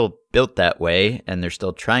they're still built that way, and they're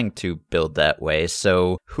still trying to build that way.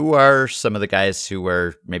 So who are some of the guys who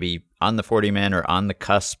are maybe on the 40-man or on the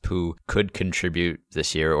cusp who could contribute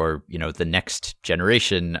this year, or, the next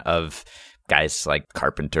generation of guys like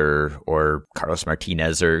Carpenter or Carlos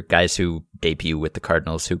Martinez, or guys who debut with the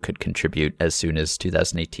Cardinals who could contribute as soon as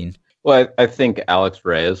 2018? Well, I think Alex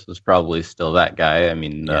Reyes is probably still that guy. I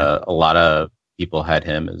mean, a lot of people had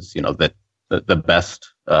him as, the best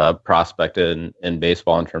prospect in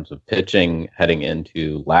baseball in terms of pitching heading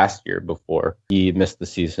into last year before he missed the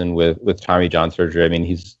season with Tommy John surgery. I mean,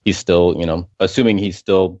 he's still, assuming he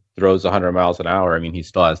still throws 100 miles an hour, I mean, he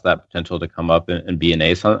still has that potential to come up and be an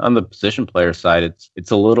ace. On the position player side,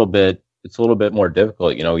 it's a little bit more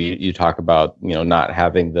difficult. You talk about, not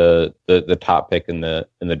having the top pick in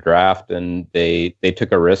the draft, and they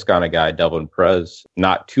took a risk on a guy, Delvin Perez,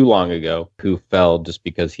 not too long ago, who fell just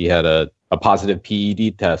because he had a positive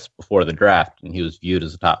PED test before the draft, and he was viewed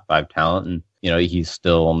as a top 5 talent. And, he's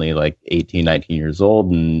still only like 18, 19 years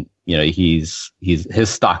old. And, his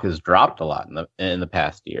stock has dropped a lot in the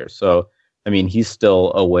past year. So, I mean, he's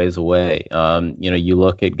still a ways away. You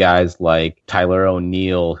look at guys like Tyler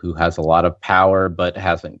O'Neill, who has a lot of power, but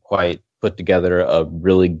hasn't quite put together a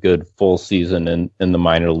really good full season in the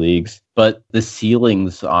minor leagues. But the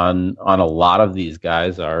ceilings on a lot of these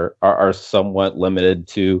guys are somewhat limited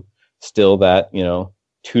to still that,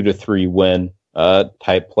 2 to 3 win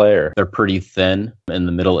type player. They're pretty thin in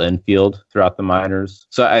the middle infield throughout the minors.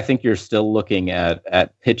 So I think you're still looking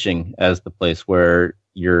at pitching as the place where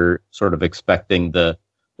you're sort of expecting the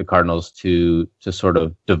Cardinals to sort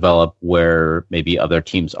of develop where maybe other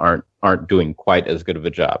teams aren't doing quite as good of a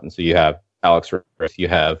job. And so you have Alex Riss, you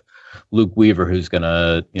have Luke Weaver, who's going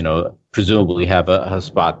to, presumably have a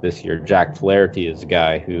spot this year. Jack Flaherty is a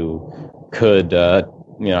guy who could,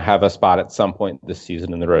 have a spot at some point this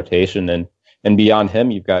season in the rotation. And beyond him,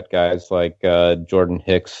 you've got guys like Jordan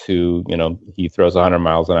Hicks, who, he throws 100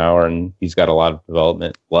 miles an hour and he's got a lot of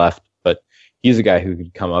development left. But he's a guy who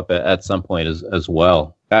could come up at some point as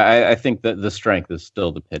well. I think that the strength is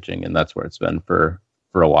still the pitching, and that's where it's been for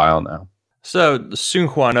a while now. So Sung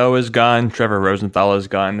Hwan Oh is gone. Trevor Rosenthal is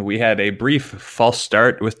gone. We had a brief false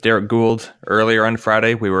start with Derek Gould earlier on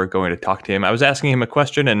Friday. We were going to talk to him. I was asking him a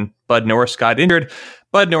question, and Bud Norris got injured.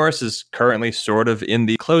 Bud Norris is currently sort of in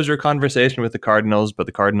the closer conversation with the Cardinals, but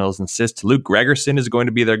the Cardinals insist Luke Gregerson is going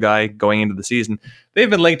to be their guy going into the season. They've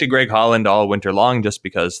been linked to Greg Holland all winter long just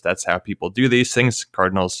because that's how people do these things.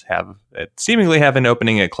 Cardinals seemingly have an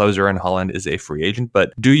opening at closer, and Holland is a free agent.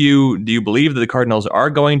 But do you believe that the Cardinals are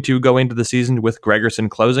going to go into the season with Gregerson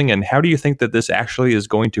closing, and how do you think that this actually is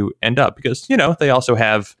going to end up? Because, they also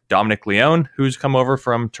have Dominic Leone, who's come over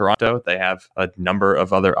from Toronto. They have a number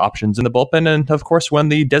of other options in the bullpen, and of course, when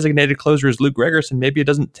the designated closer is Luke Gregerson, maybe it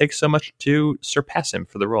doesn't take so much to surpass him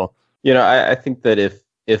for the role. I think that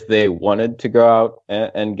if they wanted to go out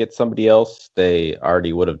and get somebody else, they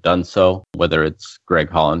already would have done so, whether it's Greg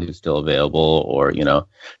Holland, who's still available, or,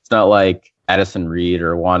 it's not like Addison Reed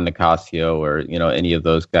or Juan Nicasio or, any of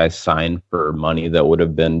those guys signed for money that would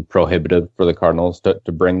have been prohibitive for the Cardinals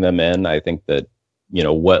to bring them in. I think that,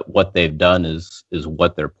 what they've done is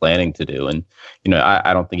what they're planning to do. And,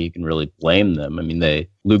 I don't think you can really blame them. I mean,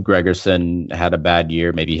 Luke Gregerson had a bad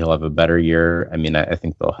year. Maybe he'll have a better year. I mean, I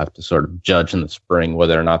think they'll have to sort of judge in the spring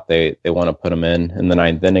whether or not they want to put him in the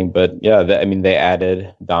ninth inning. But yeah, they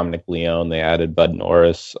added Dominic Leone, they added Bud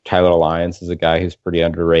Norris. Tyler Lyons is a guy who's pretty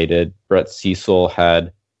underrated. Brett Cecil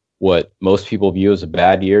had what most people view as a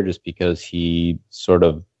bad year just because he sort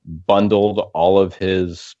of bundled all of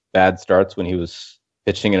his bad starts when he was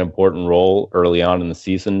pitching an important role early on in the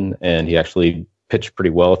season, and he actually pitched pretty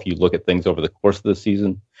well if you look at things over the course of the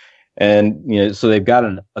season. And so they've got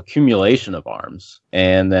an accumulation of arms,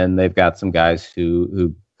 and then they've got some guys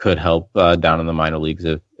who could help down in the minor leagues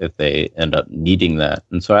if they end up needing that.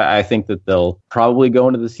 And so I think that they'll probably go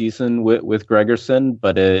into the season with Gregerson,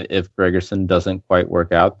 but if Gregerson doesn't quite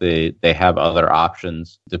work out, they have other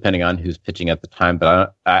options depending on who's pitching at the time.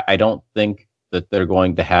 But I don't think that they're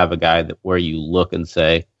going to have a guy where you look and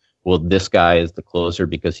say, well, this guy is the closer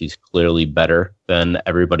because he's clearly better than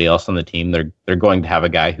everybody else on the team. They're going to have a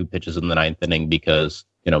guy who pitches in the ninth inning because,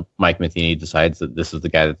 Mike Matheny decides that this is the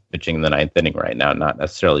guy that's pitching in the ninth inning right now, not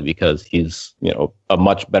necessarily because he's, a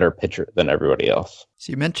much better pitcher than everybody else.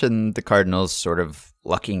 So you mentioned the Cardinals sort of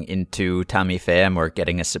lucking into Tommy Pham, or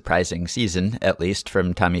getting a surprising season, at least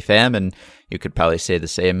from Tommy Pham. And you could probably say the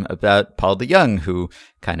same about Paul DeJong, who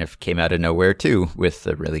kind of came out of nowhere too with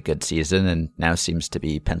a really good season and now seems to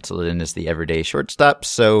be penciled in as the everyday shortstop.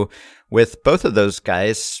 So with both of those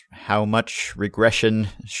guys, how much regression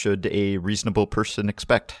should a reasonable person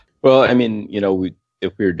expect? Well, I mean,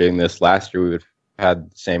 if we were doing this last year, we would have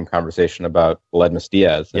had the same conversation about Ledmus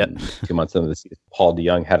Diaz. And 2 months into the season, Paul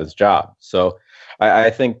DeJong had his job. So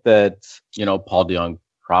I think that, Paul DeJong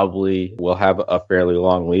probably will have a fairly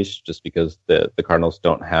long leash just because the Cardinals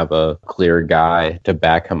don't have a clear guy to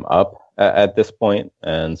back him up at this point.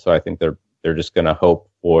 And so I think they're just going to hope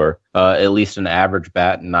for at least an average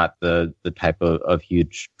bat and not the type of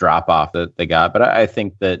huge drop off that they got. But I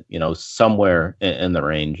think that, somewhere in the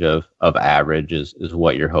range of average is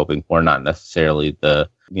what you're hoping for, not necessarily the,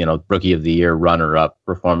 rookie of the year runner-up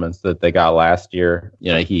performance that they got last year.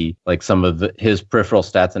 He, like, some of his peripheral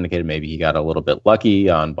stats indicated maybe he got a little bit lucky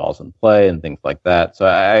on balls in play and things like that. So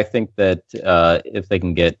I think that if they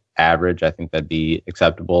can get average, I think that'd be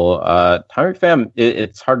acceptable. Tommy Pham,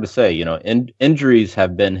 it's hard to say. Injuries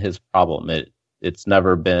have been his problem. It's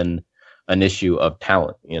never been an issue of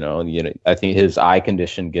talent. I think his eye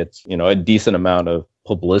condition gets a decent amount of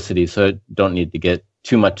publicity, so I don't need to get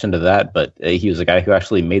too much into that. But he was a guy who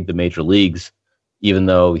actually made the major leagues, even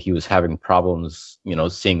though he was having problems,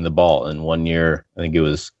 seeing the ball. In one year, I think it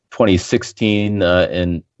was 2016,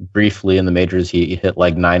 and briefly in the majors, he hit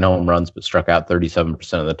like 9 home runs, but struck out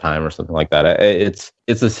 37% of the time or something like that. It's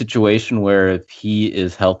a situation where if he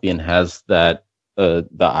is healthy and has that the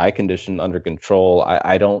eye condition under control,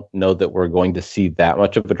 I don't know that we're going to see that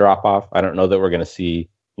much of a drop off. I don't know that we're going to see,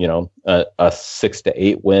 a 6 to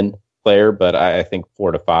 8 win player, but I think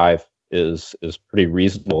 4 to 5 is pretty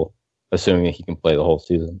reasonable, assuming that he can play the whole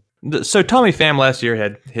season. So Tommy Pham last year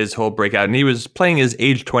had his whole breakout, and he was playing his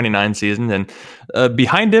age 29 season. And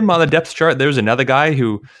behind him on the depth chart, there's another guy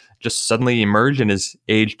who just suddenly emerged in his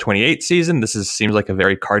age 28 season. Seems like a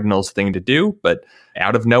very Cardinals thing to do, but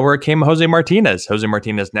out of nowhere came Jose Martinez. Jose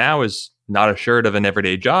Martinez now is not assured of an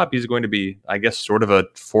everyday job. He's going to be, I guess, sort of a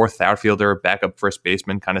fourth outfielder, backup first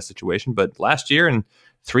baseman kind of situation. But last year, in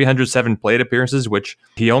 307 plate appearances, which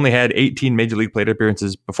he only had 18 major league plate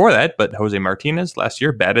appearances before that. But Jose Martinez last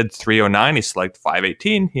year batted .309. He slugged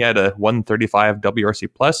 .518. He had a 135 WRC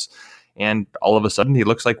plus. And all of a sudden, he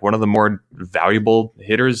looks like one of the more valuable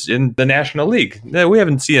hitters in the National League. We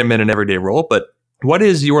haven't seen him in an everyday role, but what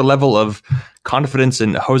is your level of confidence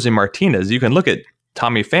in Jose Martinez? You can look at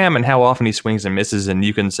Tommy Pham and how often he swings and misses, and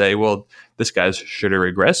you can say, well, this guy's should have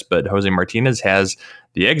regressed, but Jose Martinez has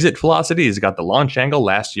the exit velocity. He's got the launch angle.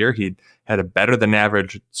 Last year, he had a better than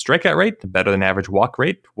average strikeout rate, a better than average walk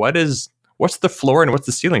rate. What's the floor and what's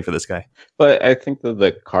the ceiling for this guy? But I think that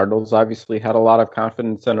the Cardinals obviously had a lot of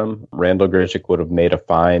confidence in him. Randal Grichuk would have made a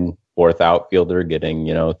fine fourth outfielder, getting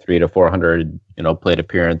 300 to 400 plate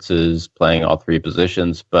appearances, playing all three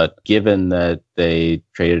positions. But given that they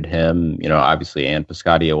traded him, obviously, and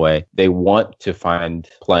Piscotty away, they want to find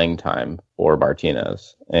playing time for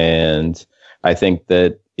Martinez. And I think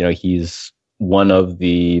that he's one of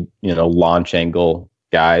the launch angle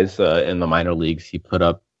guys in the minor leagues. He put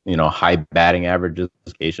up high batting averages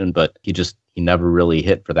occasion, but he never really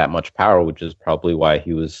hit for that much power, which is probably why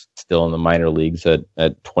he was still in the minor leagues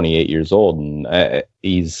at 28 years old. And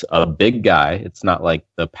he's a big guy. It's not like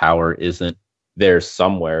the power isn't there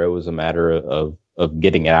somewhere. It was a matter of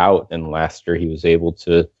getting it out. And last year he was able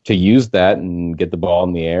to use that and get the ball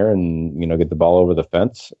in the air and, get the ball over the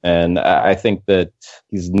fence. And I think that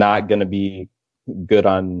he's not going to be good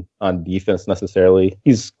on defense necessarily.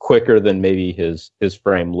 He's quicker than maybe his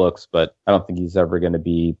frame looks, but I don't think he's ever going to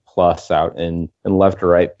be plus out in left or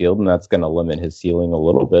right field, and that's going to limit his ceiling a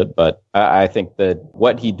little bit. But I think that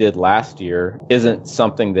what he did last year isn't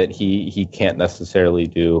something that he can't necessarily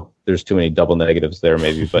do. There's too many double negatives there,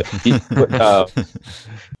 maybe, but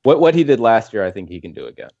what he did last year, I think he can do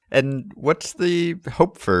again. And what's the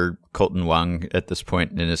hope for Kolten Wong at this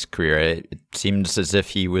point in his career? It seems as if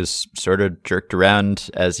he was sort of jerked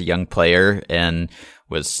around as a young player and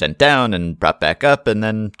was sent down and brought back up, and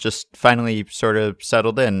then just finally sort of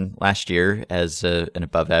settled in last year as an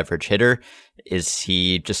above-average hitter. Is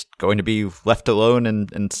he just going to be left alone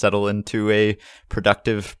and settle into a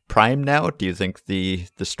productive prime now? Do you think the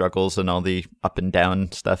struggles and all the up and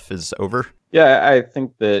down stuff is over? Yeah, I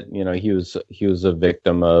think that, he was a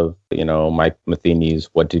victim of, Mike Matheny's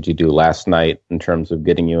 "what did you do last night" in terms of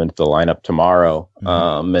getting you into the lineup tomorrow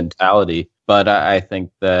mentality. But I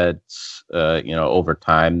think that, over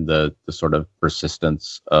time, the sort of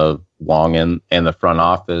persistence of Wong and the front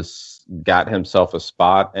office got himself a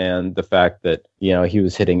spot. And the fact that, he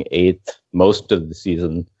was hitting eighth most of the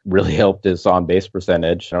season really helped his on-base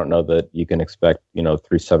percentage. I don't know that you can expect,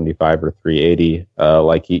 375 or 380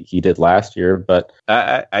 like he did last year. But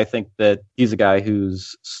I think that he's a guy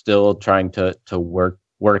who's still trying to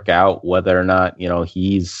work out whether or not,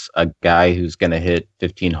 he's a guy who's going to hit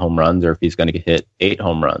 15 home runs or if he's going to hit 8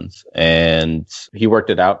 home runs. And he worked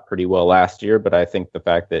it out pretty well last year, but I think the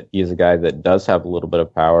fact that he's a guy that does have a little bit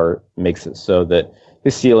of power makes it so that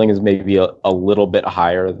his ceiling is maybe a little bit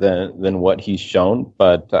higher than what he's shown.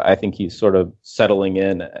 But I think he's sort of settling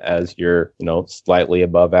in as your, slightly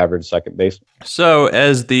above average second baseman. So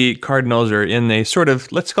as the Cardinals are in a sort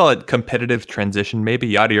of, let's call it competitive transition,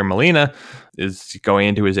 maybe Yadier Molina is going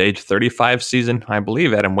into his age 35 season. I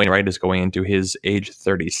believe Adam Wainwright is going into his age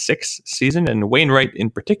 36 season. And Wainwright in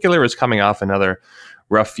particular is coming off another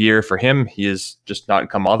rough year for him. He has just not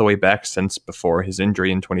come all the way back since before his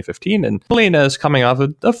injury in 2015. And Molina is coming off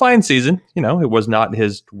a fine season. It was not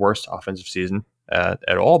his worst offensive season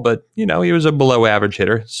at all, but, he was a below average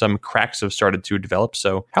hitter. Some cracks have started to develop.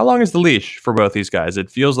 So how long is the leash for both these guys?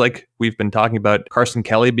 It feels like we've been talking about Carson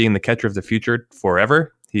Kelly being the catcher of the future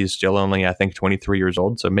forever. He's still only, I think, 23 years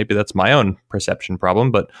old, so maybe that's my own perception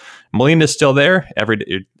problem. But Molina is still there,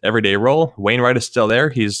 everyday role. Wainwright is still there.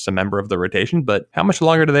 He's a member of the rotation, but how much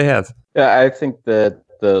longer do they have? Yeah, I think that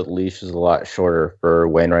the leash is a lot shorter for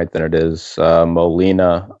Wainwright than it is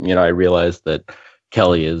Molina. I realize that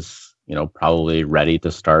Kelly is, probably ready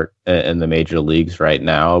to start in the major leagues right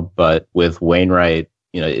now, but with Wainwright,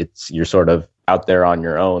 you're sort of out there on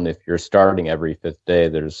your own. If you're starting every fifth day,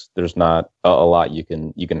 there's not a lot you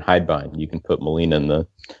can hide behind. You can put Molina in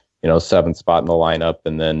the seventh spot in the lineup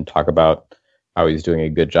and then talk about how he's doing a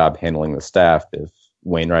good job handling the staff.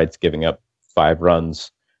 Wainwright's giving up 5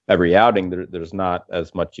 runs every outing, there's not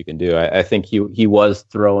as much you can do. I think he was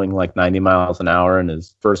throwing like 90 miles an hour in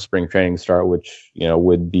his first spring training start, which, you know,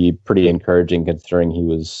 would be pretty encouraging considering he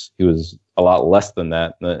was a lot less than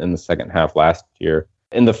that in the second half last year.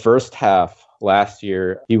 In the first half last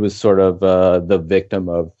year, he was sort of the victim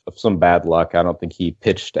of some bad luck. I don't think he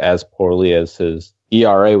pitched as poorly as his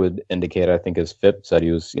ERA would indicate. I think his FIP said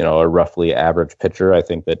he was, you know, a roughly average pitcher. I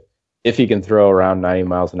think that if he can throw around 90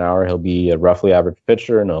 miles an hour, he'll be a roughly average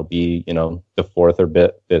pitcher, and he'll be, you know, the 4th or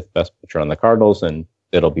 5th best pitcher on the Cardinals, and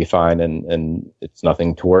it'll be fine, and it's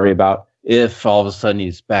nothing to worry about. If all of a sudden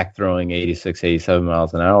he's back throwing 86, 87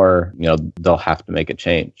 miles an hour, you know, they'll have to make a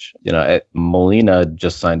change. You know, Molina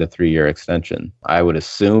just signed a 3-year extension. I would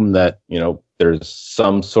assume that, you know, there's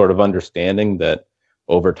some sort of understanding that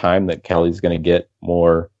over time that Kelly's going to get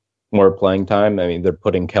more playing time. I mean, they're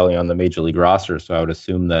putting Kelly on the major league roster, so I would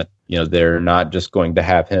assume that, you know, they're not just going to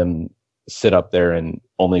have him sit up there and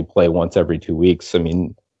only play once every 2 weeks. I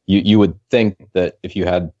mean, you would think that if you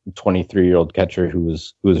had a 23-year-old catcher who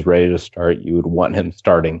was ready to start, you would want him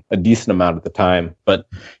starting a decent amount of the time. But,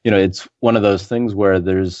 you know, it's one of those things where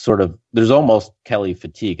there's almost Kelly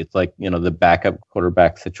fatigue. It's like, you know, the backup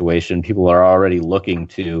quarterback situation. People are already looking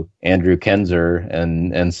to Andrew Kenzer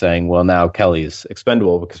and saying, well, now Kelly's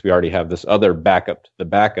expendable because we already have this other backup to the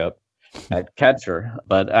backup at catcher.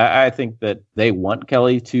 But I think that they want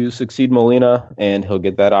Kelly to succeed Molina, and he'll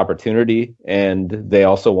get that opportunity. And they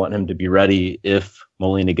also want him to be ready if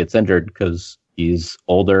Molina gets injured, because he's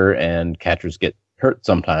older and catchers get hurt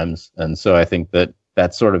sometimes. And so I think that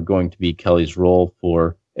that's sort of going to be Kelly's role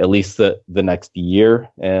for at least the next year.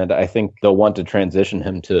 And I think they'll want to transition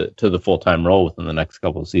him to the full-time role within the next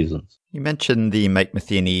couple of seasons. You mentioned the Mike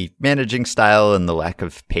Matheny managing style and the lack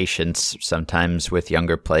of patience sometimes with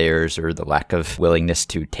younger players, or the lack of willingness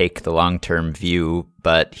to take the long-term view,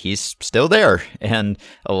 but he's still there. And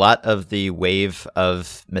a lot of the wave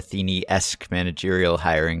of Matheny-esque managerial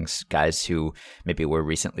hirings, guys who maybe were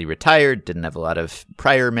recently retired, didn't have a lot of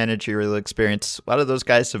prior managerial experience, a lot of those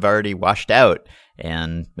guys have already washed out.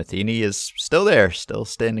 And Matheny is still there, still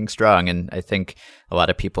standing strong. And I think a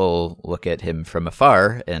lot of people look at him from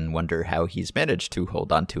afar and wonder how he's managed to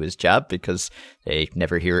hold on to his job, because they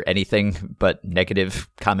never hear anything but negative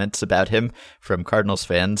comments about him from Cardinals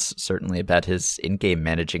fans, certainly about his in-game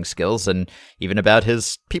managing skills and even about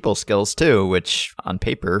his people skills too, which on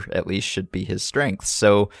paper at least should be his strength.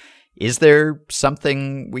 So is there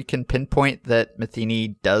something we can pinpoint that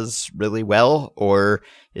Matheny does really well, or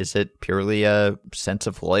is it purely a sense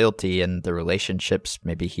of loyalty and the relationships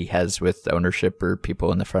maybe he has with ownership or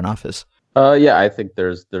people in the front office? Yeah, I think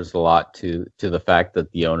there's a lot to the fact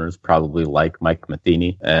that the owners probably like Mike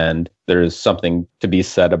Matheny, and there's something to be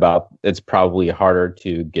said about it's probably harder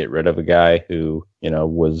to get rid of a guy who, you know,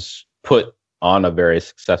 was put on a very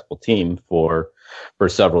successful team for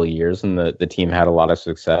several years, and the team had a lot of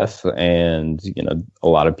success, and, you know, a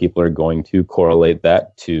lot of people are going to correlate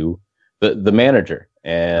that to the manager,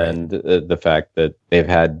 and the fact that they've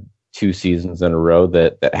had 2 seasons in a row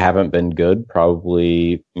that haven't been good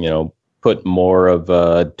probably, you know, put more of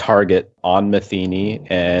a target on Matheny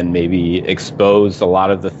and maybe expose a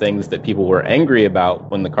lot of the things that people were angry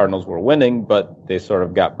about when the Cardinals were winning, but they sort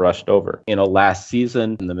of got brushed over. You know, last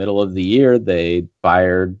season, in the middle of the year, they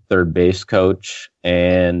fired third base coach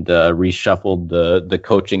and reshuffled the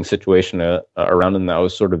coaching situation around, and that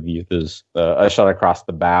was sort of viewed as a shot across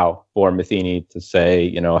the bow for Matheny to say,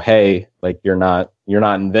 you know, hey, like you're not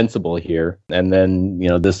invincible here. And then, you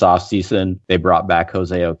know, this offseason, they brought back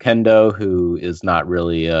Jose Oquendo, who is not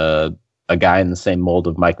really a guy in the same mold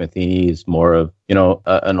of Mike Matheny. He's more of, you know,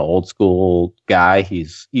 an old school guy.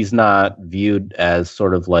 He's not viewed as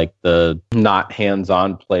sort of like the not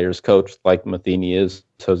hands-on players coach like Matheny is.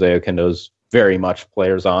 Jose Oquendo's very much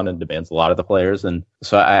players on and demands a lot of the players. And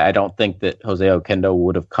so I don't think that Jose Oquendo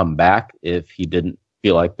would have come back if he didn't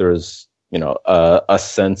feel like there was, you know, a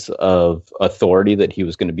sense of authority that he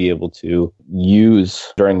was going to be able to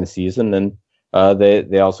use during the season. And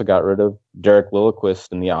they also got rid of Derek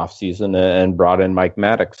Lilliquist in the offseason and brought in Mike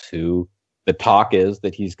Maddox, who the talk is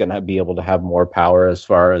that he's going to be able to have more power as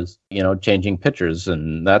far as, you know, changing pitchers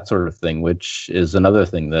and that sort of thing, which is another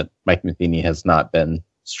thing that Mike Matheny has not been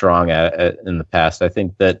strong at in the past. I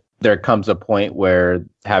think that there comes a point where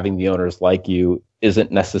having the owners like you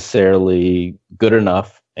isn't necessarily good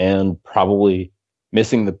enough, and probably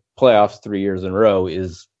missing the playoffs 3 years in a row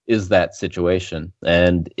is that situation.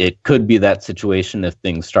 And it could be that situation if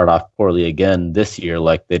things start off poorly again this year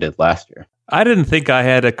like they did last year. I didn't think I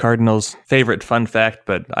had a Cardinals favorite fun fact,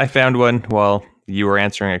 but I found one while you were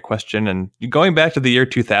answering a question. And going back to the year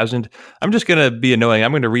 2000, I'm just going to be annoying.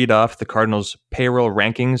 I'm going to read off the Cardinals' payroll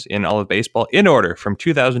rankings in all of baseball in order from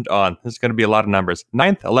 2000 on. This is going to be a lot of numbers.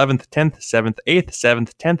 9th, 11th, 10th, 7th, 8th,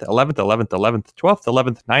 7th, 10th, 11th, 11th, 11th, 12th,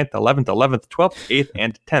 11th, 9th, 11th, 11th, 12th, 8th,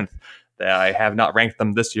 and 10th. I have not ranked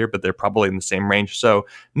them this year, but they're probably in the same range. So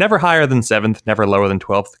never higher than 7th, never lower than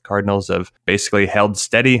 12th. The Cardinals have basically held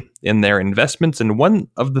steady in their investments. And one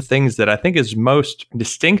of the things that I think is most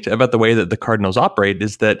distinct about the way that the Cardinals operate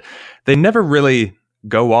is that they never really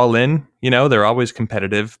go all in. They're always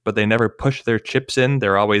competitive, but they never push their chips in.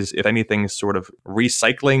 They're always, if anything, sort of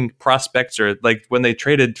recycling prospects, or like when they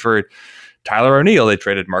traded for Tyler O'Neill, they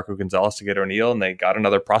traded Marco Gonzalez to get O'Neill, and they got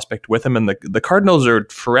another prospect with him. And the Cardinals are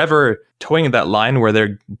forever toeing that line where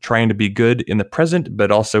they're trying to be good in the present,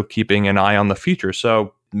 but also keeping an eye on the future.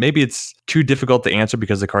 So maybe it's too difficult to answer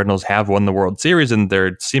because the Cardinals have won the World Series and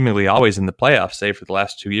they're seemingly always in the playoffs, save for the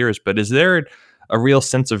last 2 years. But is there a real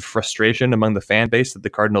sense of frustration among the fan base that the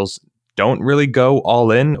Cardinals don't really go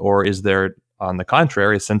all in? Or is there, on the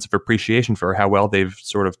contrary, a sense of appreciation for how well they've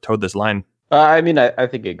sort of towed this line? I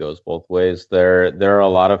think it goes both ways. There are a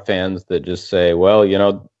lot of fans that just say, well,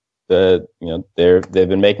 they've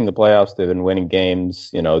been making the playoffs, they've been winning games.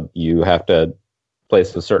 You have to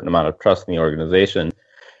place a certain amount of trust in the organization.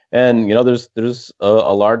 And there's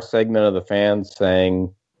a large segment of the fans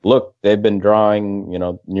saying, look, they've been drawing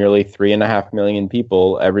nearly 3.5 million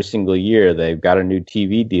people every single year. They've got a new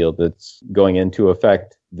TV deal that's going into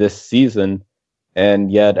effect this season,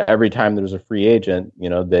 and yet every time there's a free agent,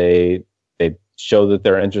 they show that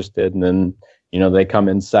they're interested, and then they come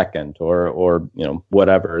in second or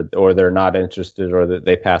whatever, or they're not interested, or that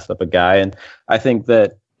they pass up a guy. And I think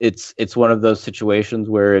that it's one of those situations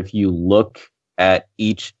where if you look at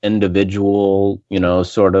each individual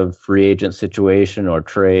sort of free agent situation or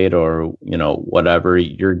trade or whatever,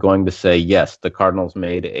 you're going to say, yes, the Cardinals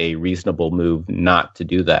made a reasonable move not to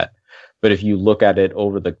do that. But if you look at it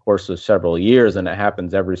over the course of several years and it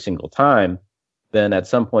happens every single time, then at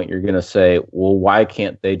some point you're going to say, well, why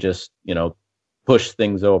can't they just, push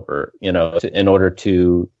things over, in order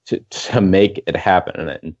to make it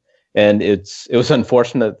happen? And it was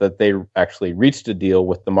unfortunate that they actually reached a deal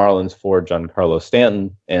with the Marlins for Giancarlo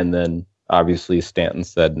Stanton. And then obviously Stanton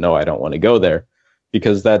said, no, I don't want to go there,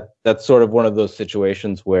 because that's sort of one of those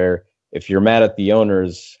situations where if you're mad at the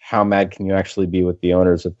owners, how mad can you actually be with the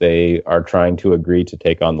owners if they are trying to agree to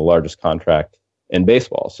take on the largest contract in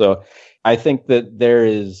baseball? So I think that there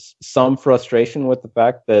is some frustration with the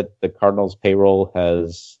fact that the Cardinals' payroll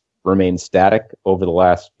has remained static over the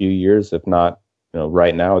last few years. If not,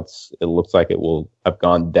 right now it looks like it will have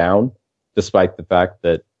gone down, despite the fact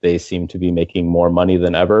that they seem to be making more money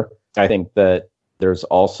than ever. I think that there's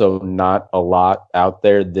also not a lot out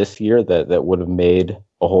there this year that would have made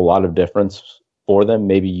a whole lot of difference for them.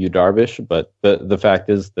 Maybe Yu Darvish, but the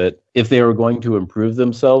fact is that if they were going to improve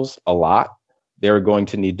themselves a lot, they're going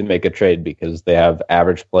to need to make a trade, because they have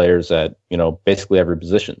average players at, basically every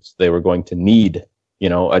position. So they were going to need,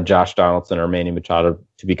 a Josh Donaldson or Manny Machado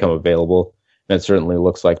to become available. And it certainly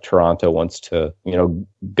looks like Toronto wants to,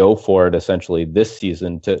 go for it essentially this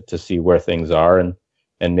season to see where things are.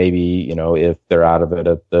 And maybe, if they're out of it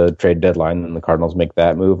at the trade deadline, then the Cardinals make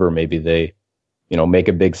that move, or maybe they, make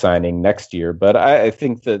a big signing next year. But I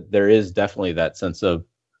think that there is definitely that sense of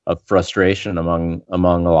frustration among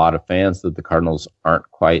a lot of fans that the Cardinals aren't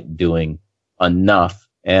quite doing enough.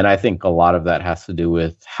 And I think a lot of that has to do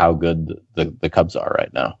with how good the Cubs are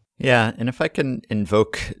right now. Yeah, and if I can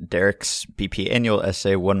invoke Derek's BP annual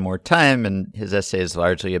essay one more time, and his essay is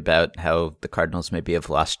largely about how the Cardinals maybe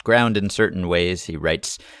have lost ground in certain ways. He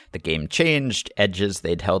writes, the game changed, edges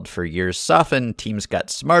they'd held for years softened, teams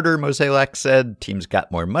got smarter, Mozeliak said, teams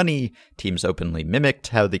got more money, teams openly mimicked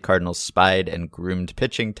how the Cardinals spied and groomed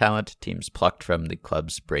pitching talent, teams plucked from the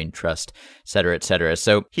club's brain trust, et cetera, et cetera.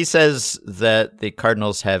 So he says that the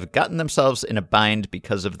Cardinals have gotten themselves in a bind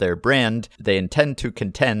because of their brand. They intend to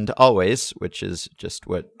contend always, which is just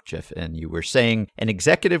what Jeff and you were saying. An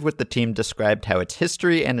executive with the team described how its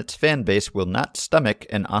history and its fan base will not stomach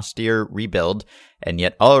an austere rebuild, and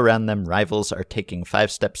yet all around them rivals are taking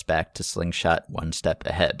 5 steps back to slingshot 1 step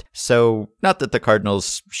ahead. So not that the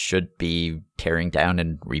Cardinals should be tearing down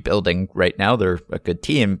and rebuilding right now. They're a good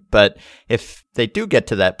team. But if they do get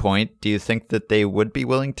to that point, do you think that they would be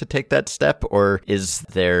willing to take that step? Or is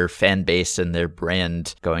their fan base and their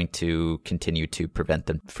brand going to continue to prevent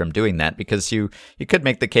them from doing that? Because you could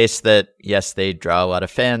make the case that, yes, they draw a lot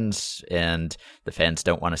of fans and the fans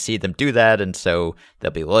don't want to see them do that, and so they'll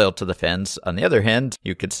be loyal to the fans. On the other hand,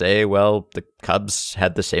 you could say, well, the Cubs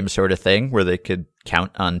had the same sort of thing where they could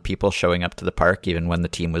count on people showing up to the park even when the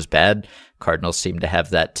team was bad. Cardinals seem to have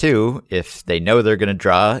that too. If they know they're going to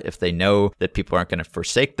draw, if they know that people aren't going to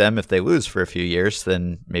forsake them if they lose for a few years,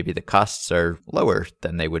 then maybe the costs are lower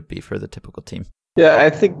than they would be for the typical team. Yeah, I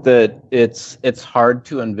think that it's hard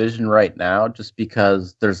to envision right now just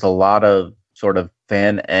because there's a lot of sort of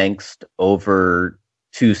fan angst over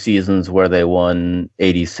 2 seasons where they won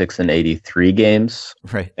 86 and 83 games.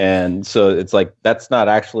 Right. And so it's like, that's not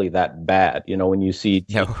actually that bad. When you see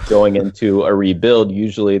Yeah. going into a rebuild,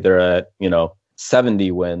 usually they're at,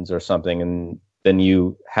 70 wins or something. And then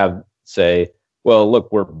you have say, well,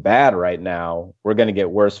 look, we're bad right now. We're going to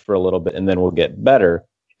get worse for a little bit and then we'll get better.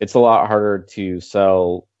 It's a lot harder to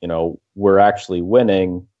sell, we're actually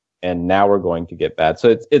winning and now we're going to get bad.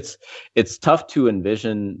 So it's tough to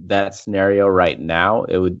envision that scenario right now.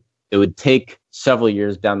 It would take several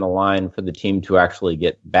years down the line for the team to actually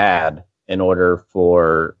get bad in order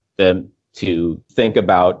for them to think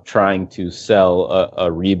about trying to sell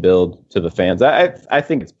a rebuild to the fans. I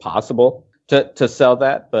think it's possible to sell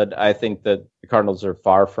that, but I think that the Cardinals are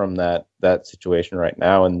far from that situation right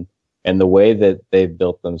now. And the way that they've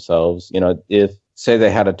built themselves, if say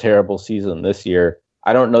they had a terrible season this year,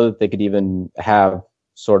 I don't know that they could even have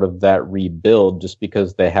sort of that rebuild just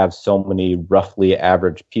because they have so many roughly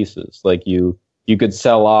average pieces. Like you could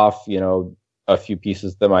sell off, a few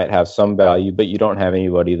pieces that might have some value, but you don't have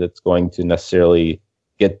anybody that's going to necessarily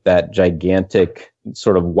get that gigantic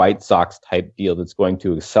sort of White Sox type deal that's going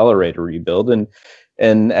to accelerate a rebuild.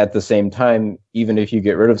 And at the same time, even if you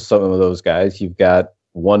get rid of some of those guys, you've got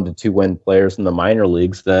 1 to 2 win players in the minor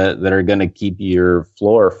leagues that are going to keep your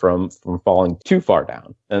floor from falling too far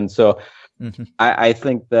down. And so I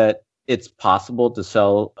think that it's possible to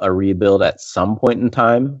sell a rebuild at some point in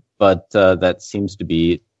time, but that seems to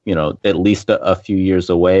be, at least a few years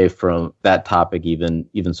away from that topic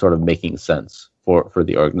even sort of making sense for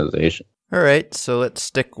the organization. All right, so let's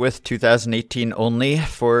stick with 2018 only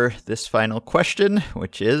for this final question,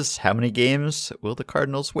 which is, how many games will the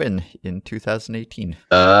Cardinals win in 2018?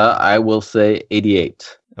 I will say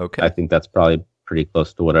 88. Okay. I think that's probably pretty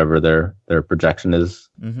close to whatever their projection is.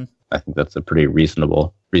 Mm-hmm. I think that's a pretty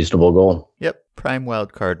reasonable goal. Yep, prime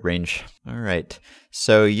wildcard range. All right.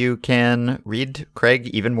 So you can read Craig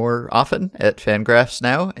even more often at Fangraphs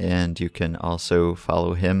now, and you can also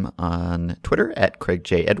follow him on Twitter at Craig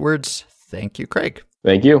J. Edwards. Thank you, Craig.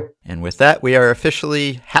 Thank you. And with that, we are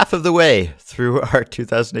officially half of the way through our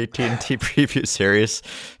 2018 team preview series.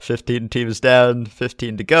 15 teams down,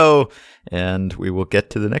 15 to go, and we will get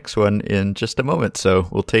to the next one in just a moment. So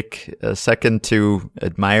we'll take a second to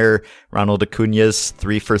admire Ronald Acuna's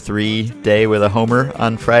 3-for-3 day with a homer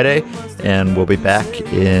on Friday, and we'll be back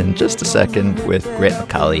in just a second with Grant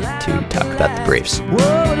McAuley to talk about the Braves.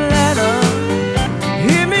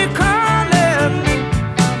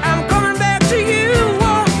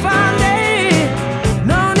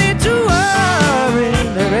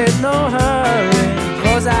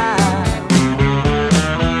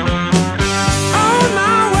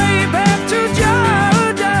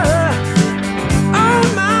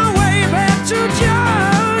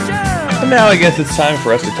 Now I guess it's time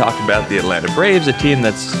for us to talk about the Atlanta Braves, a team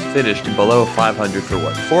that's finished below 500 for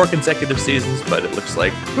 4 consecutive seasons, but it looks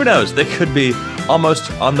like, who knows, they could be almost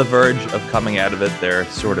on the verge of coming out of it. They're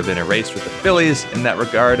sort of in a race with the Phillies in that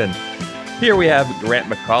regard, and here we have Grant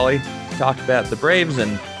McAuley to talk about the Braves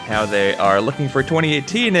and how they are looking for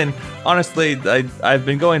 2018, and honestly, I've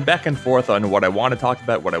been going back and forth on what I want to talk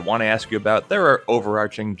about, what I want to ask you about. There are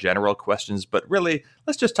overarching general questions, but really,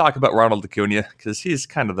 let's just talk about Ronald Acuna, because he's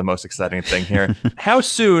kind of the most exciting thing here. How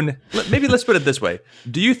soon, maybe let's put it this way,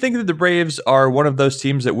 do you think that the Braves are one of those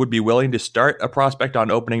teams that would be willing to start a prospect on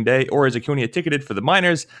opening day, or is Acuna ticketed for the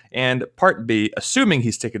minors? And part B, assuming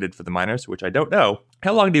he's ticketed for the minors, which I don't know,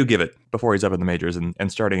 how long do you give it before he's up in the majors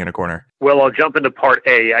and starting in a corner? Well, I'll jump into part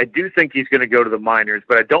A. I do think he's going to go to the minors,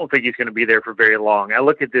 but I don't think he's going to be there for very long. I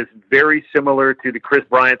look at this very similar to the Chris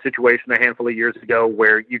Bryant situation a handful of years ago,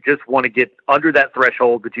 where you just want to get under that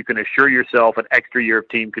threshold that you can assure yourself an extra year of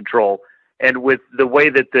team control. And with the way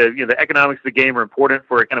that the economics of the game are important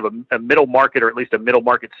for a kind of a middle market, or at least a middle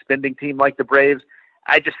market spending team like the Braves,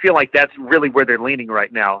 I just feel like that's really where they're leaning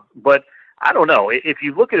right now. But I don't know. If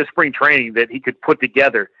you look at a spring training that he could put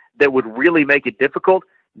together that would really make it difficult,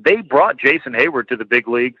 they brought Jason Hayward to the big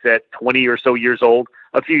leagues at 20 or so years old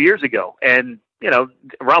a few years ago. And,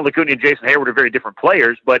 Ronald Acuna and Jason Hayward are very different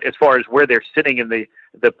players, but as far as where they're sitting in the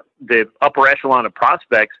upper echelon of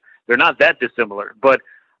prospects, they're not that dissimilar. But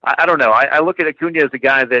I don't know. I look at Acuna as a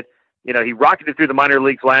guy that, he rocketed through the minor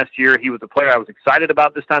leagues last year. He was a player I was excited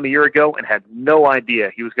about this time a year ago and had no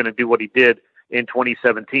idea he was going to do what he did, in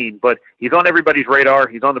 2017. But he's on everybody's radar.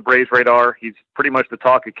 He's on the Braves' radar. He's pretty much the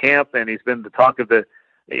talk of camp, and he's been the talk of the,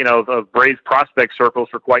 of Braves prospect circles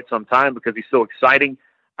for quite some time because he's so exciting.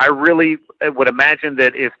 I really would imagine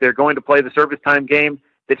that if they're going to play the service time game,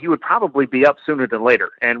 that he would probably be up sooner than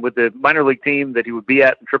later. And with the minor league team that he would be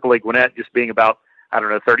at in AAA Gwinnett, just being about,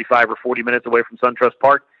 35 or 40 minutes away from SunTrust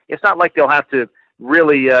Park, it's not like they'll have to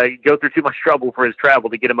really go through too much trouble for his travel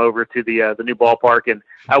to get him over to the new ballpark. And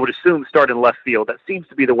I would assume start in left field. That seems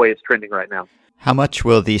to be the way it's trending right now. How much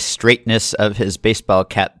will the straightness of his baseball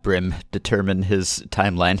cap brim determine his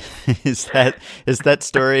timeline? Is that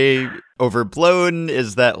story overblown?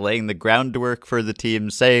 Is that laying the groundwork for the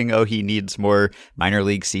team saying, oh, he needs more minor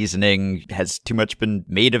league seasoning? Has too much been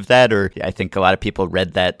made of that? Or I think a lot of people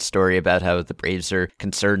read that story about how the Braves are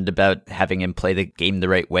concerned about having him play the game the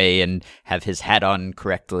right way and have his hat on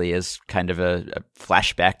correctly as kind of a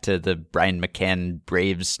flashback to the Brian McCann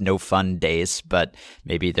Braves no fun days. But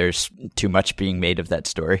maybe there's too much being made of that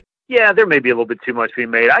story. Yeah, there may be a little bit too much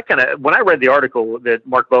being made. When I read the article that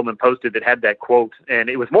Mark Bowman posted that had that quote, and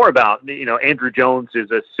it was more about, Andrew Jones was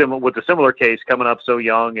a similar case coming up so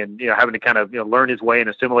young and, having to kind of, learn his way and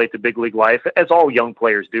assimilate to big league life, as all young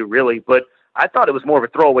players do, really. But I thought it was more of a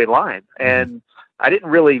throwaway line. And I didn't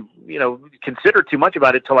really, consider too much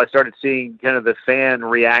about it till I started seeing kind of the fan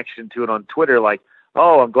reaction to it on Twitter, like,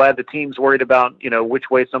 oh, I'm glad the team's worried about, which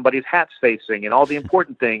way somebody's hat's facing and all the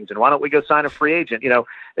important things. And why don't we go sign a free agent?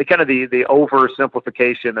 It kind of the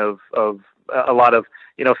oversimplification of a lot of,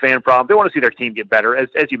 fan problems. They want to see their team get better. As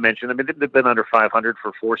you mentioned, I mean, they've been under 500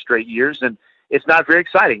 for 4 straight years, and it's not very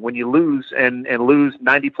exciting when you lose and lose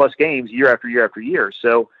 90 plus games year after year after year.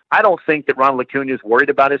 So I don't think that Ronald Acuna is worried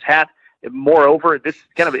about his hat. Moreover,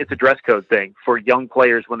 it's a dress code thing for young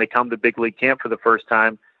players when they come to big league camp for the first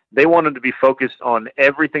time. They want them to be focused on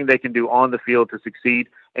everything they can do on the field to succeed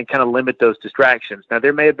and kind of limit those distractions. Now,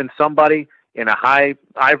 there may have been somebody in a high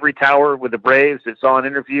ivory tower with the Braves that saw an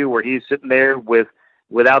interview where he's sitting there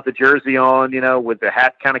without the jersey on, with the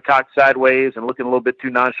hat kind of cocked sideways and looking a little bit too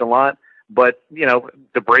nonchalant. But,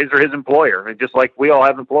 the Braves are his employer. And just like we all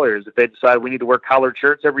have employers, if they decide we need to wear collared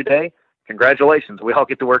shirts every day, congratulations. We all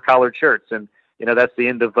get to wear collared shirts. And that's the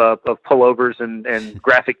end of pullovers and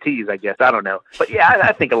graphic tees, I guess. I don't know. But, yeah,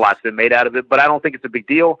 I think a lot's been made out of it, but I don't think it's a big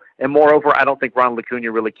deal. And moreover, I don't think Ronald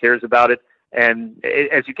Acuna really cares about it. And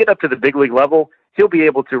as you get up to the big league level, he'll be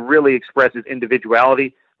able to really express his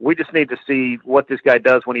individuality. We just need to see what this guy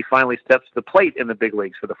does when he finally steps to the plate in the big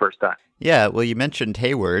leagues for the first time. Yeah, well, you mentioned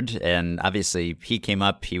Hayward, and obviously he came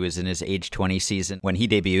up. He was in his age 20 season when he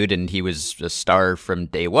debuted, and he was a star from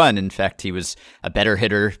day one. In fact, he was a better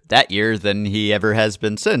hitter that year than he ever has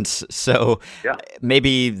been since. So yeah,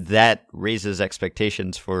 maybe that raises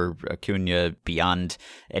expectations for Acuna beyond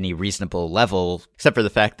any reasonable level, except for the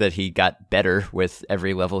fact that he got better with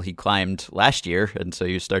every level he climbed last year. And so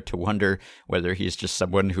you start to wonder whether he's just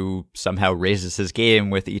someone who somehow raises his game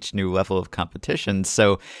with each new level of competition.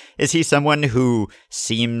 So is he someone who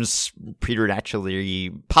seems preternaturally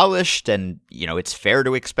polished and, it's fair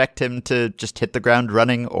to expect him to just hit the ground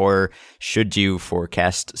running, or should you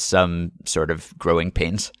forecast some sort of growing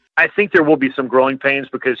pains? I think there will be some growing pains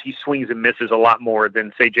because he swings and misses a lot more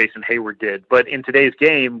than, say, Jason Hayward did. But in today's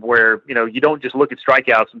game where, you don't just look at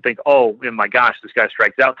strikeouts and think, oh, my gosh, this guy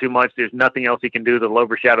strikes out too much. There's nothing else he can do that'll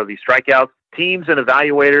overshadow these strikeouts. Teams and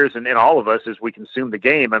evaluators and all of us as we consume the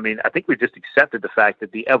game, I think we just accepted the fact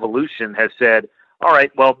that the evolution has said, all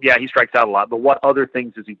right, well, yeah, he strikes out a lot, but what other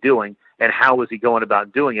things is he doing and how is he going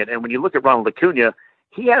about doing it? And when you look at Ronald Acuna,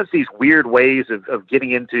 he has these weird ways of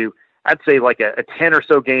getting into, I'd say like a 10 or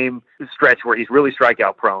so game stretch where he's really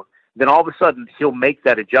strikeout prone. Then all of a sudden he'll make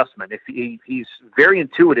that adjustment. If he's very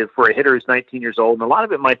intuitive for a hitter who's 19 years old, and a lot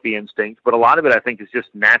of it might be instinct, but a lot of it I think is just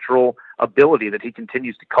natural ability that he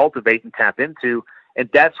continues to cultivate and tap into. And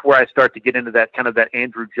that's where I start to get into that kind of that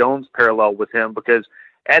Andrew Jones parallel with him, because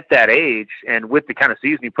at that age and with the kind of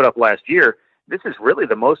season he put up last year, this is really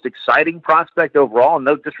the most exciting prospect overall. And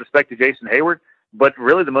no disrespect to Jason Hayward, but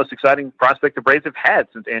really the most exciting prospect the Braves have had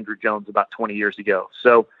since Andrew Jones about 20 years ago.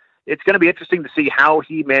 So it's going to be interesting to see how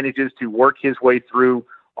he manages to work his way through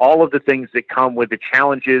all of the things that come with the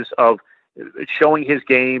challenges of showing his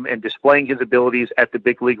game and displaying his abilities at the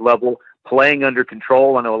big league level, playing under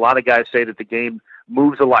control. I know a lot of guys say that the game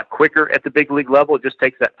moves a lot quicker at the big league level. It just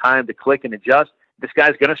takes that time to click and adjust. This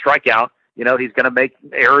guy's going to strike out. He's going to make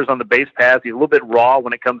errors on the base paths. He's a little bit raw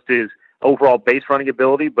when it comes to his overall base running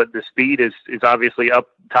ability, but the speed is obviously up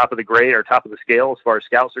top of the grade or top of the scale as far as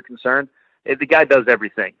scouts are concerned. The guy does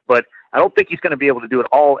everything, but I don't think he's going to be able to do it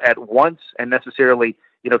all at once and necessarily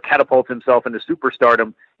catapult himself into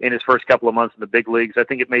superstardom in his first couple of months in the big leagues. I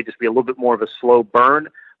think it may just be a little bit more of a slow burn,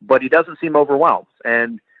 but he doesn't seem overwhelmed.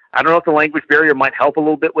 And I don't know if the language barrier might help a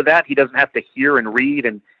little bit with that. He doesn't have to hear and read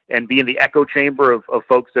and be in the echo chamber of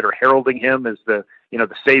folks that are heralding him as the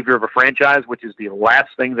savior of a franchise, which is the last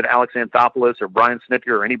thing that Alex Anthopoulos or Brian Snitker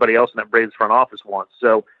or anybody else in that Braves front office wants.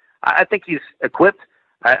 So I think he's equipped.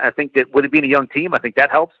 I think that with it being a young team, I think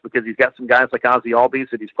that helps because he's got some guys like Ozzie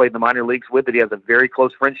Albies that he's played in the minor leagues with, that he has a very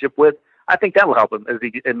close friendship with. I think that will help him as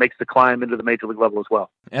it makes the climb into the major league level as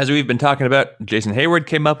well. As we've been talking about, Jason Hayward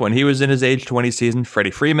came up when he was in his age 20 season.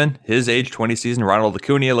 Freddie Freeman, his age 20 season. Ronald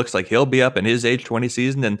Acuna looks like he'll be up in his age 20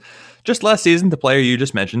 season. And just last season, the player you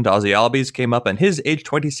just mentioned, Ozzie Albies, came up in his age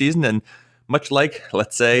 20 season. And much like,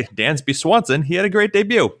 let's say, Dansby Swanson, he had a great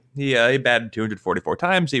debut. He batted 244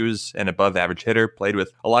 times. He was an above-average hitter, played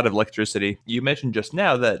with a lot of electricity. You mentioned just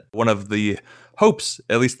now that one of the hopes,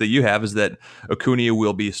 at least that you have, is that Acuna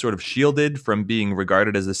will be sort of shielded from being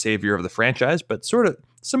regarded as the savior of the franchise. But sort of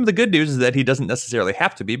some of the good news is that he doesn't necessarily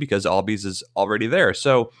have to be because Albies is already there.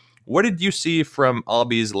 So what did you see from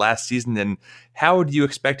Albies last season, and how do you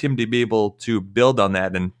expect him to be able to build on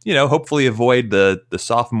that and, hopefully avoid the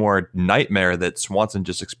sophomore nightmare that Swanson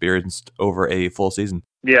just experienced over a full season?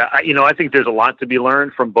 Yeah, I think there's a lot to be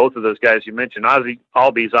learned from both of those guys you mentioned. Ozzie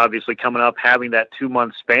Albies obviously coming up, having that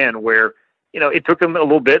 2-month span where, it took him a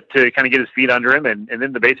little bit to kind of get his feet under him, and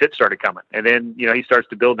then the base hits started coming. And then, he starts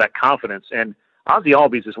to build that confidence. And Ozzie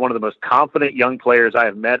Albies is one of the most confident young players I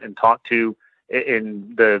have met and talked to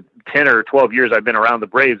in the 10 or 12 years I've been around the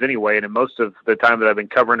Braves anyway. And in most of the time that I've been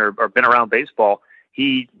covering or been around baseball,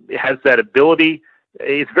 he has that ability.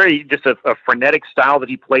 It's very just a frenetic style that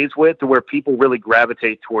he plays with to where people really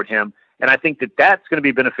gravitate toward him. And I think that that's going to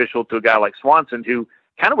be beneficial to a guy like Swanson, who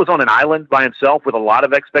kind of was on an island by himself with a lot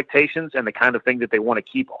of expectations and the kind of thing that they want to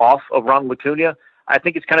keep off of Ronald Acuna. I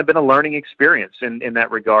think it's kind of been a learning experience in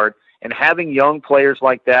that regard. And having young players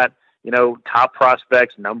like that, top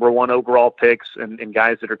prospects, number 1 overall picks, and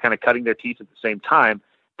guys that are kind of cutting their teeth at the same time,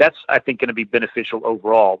 that's, I think, going to be beneficial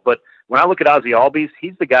overall. But when I look at Ozzie Albies,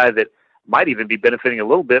 he's the guy that might even be benefiting a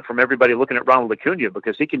little bit from everybody looking at Ronald Acuna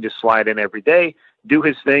because he can just slide in every day, do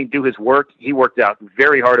his thing, do his work. He worked out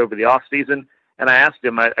very hard over the offseason. And I asked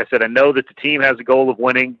him, I said, I know that the team has a goal of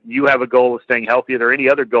winning. You have a goal of staying healthy. Are there any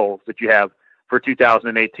other goals that you have for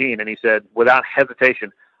 2018? And he said, without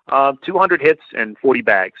hesitation, 200 hits and 40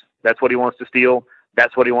 bags. That's what he wants to steal.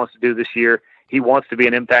 That's what he wants to do this year. He wants to be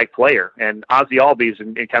an impact player. And Ozzie Albies,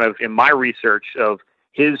 and kind of in my research of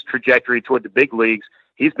his trajectory toward the big leagues,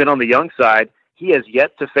 he's been on the young side. He has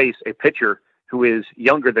yet to face a pitcher who is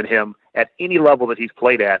younger than him at any level that he's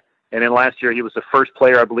played at. And then last year, he was the first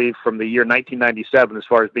player, I believe, from the year 1997, as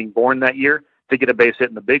far as being born that year, to get a base hit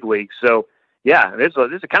in the big leagues. So, yeah, there's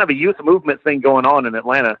a kind of a youth movement thing going on in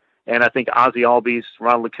Atlanta. And I think Ozzie Albies,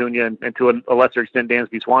 Ronald Acuna, and to a lesser extent,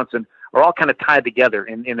 Dansby Swanson, are all kind of tied together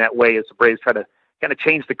in that way as the Braves try to kind of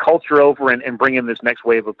change the culture over and bring in this next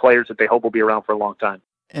wave of players that they hope will be around for a long time.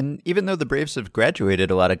 And even though the Braves have graduated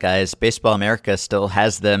a lot of guys, Baseball America still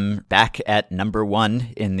has them back at number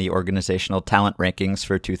 1 in the organizational talent rankings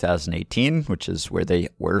for 2018, which is where they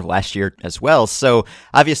were last year as well. So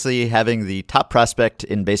obviously having the top prospect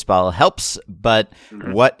in baseball helps, but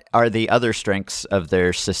what are the other strengths of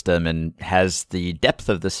their system, and has the depth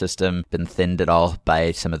of the system been thinned at all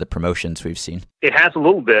by some of the promotions we've seen? It has a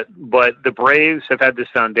little bit, but the Braves have had this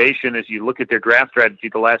foundation, as you look at their draft strategy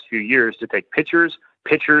the last few years, to take pitchers,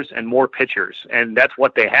 and more pitchers. And that's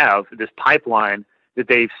what they have, this pipeline that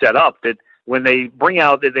they've set up, that when they bring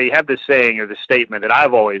out, that they have this saying or the statement that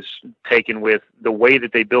I've always taken with the way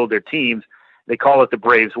that they build their teams. They call it the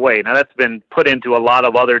Braves way. Now that's been put into a lot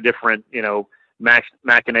of other different,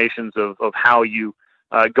 machinations of how you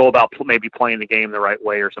go about maybe playing the game the right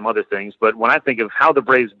way or some other things. But when I think of how the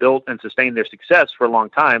Braves built and sustained their success for a long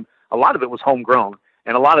time, a lot of it was homegrown.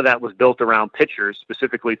 And a lot of that was built around pitchers,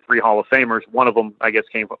 specifically 3 Hall of Famers. One of them, I guess,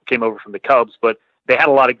 came over from the Cubs, but they had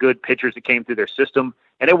a lot of good pitchers that came through their system,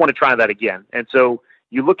 and they want to try that again. And so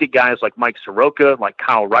you look at guys like Mike Soroka, like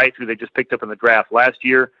Kyle Wright, who they just picked up in the draft last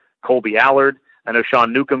year, Colby Allard. I know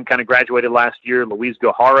Sean Newcomb kind of graduated last year. Luis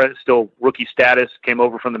Gohara, still rookie status, came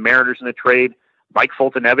over from the Mariners in the trade. Mike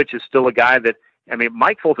Foltynewicz is still a guy that,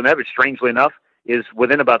 Mike Foltynewicz, strangely enough, is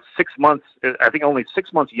within about 6 months, I think only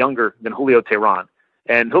 6 months younger than Julio Teheran.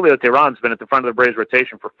 And Julio Teheran's been at the front of the Braves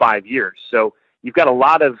rotation for 5 years. So you've got a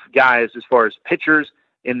lot of guys as far as pitchers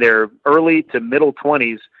in their early to middle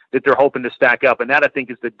 20s that they're hoping to stack up. And that, I think,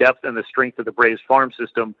 is the depth and the strength of the Braves farm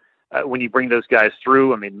system when you bring those guys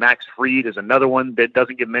through. Max Fried is another one that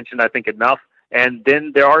doesn't get mentioned, I think, enough. And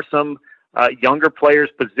then there are some younger players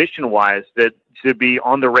position-wise that should be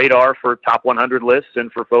on the radar for top 100 lists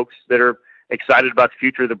and for folks that are excited about the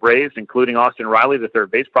future of the Braves, including Austin Riley, the third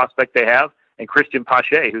base prospect they have, and Christian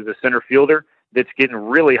Pache, who's a center fielder that's getting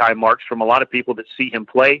really high marks from a lot of people that see him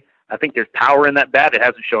play. I think there's power in that bat. It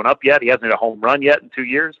hasn't shown up yet. He hasn't hit a home run yet in 2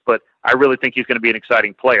 years, but I really think he's going to be an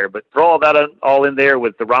exciting player. But throw all that all in there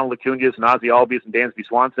with the Ronald Acuñas and Ozzie Albies and Dansby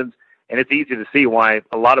Swansons, and it's easy to see why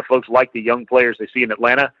a lot of folks like the young players they see in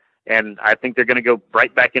Atlanta. And I think they're going to go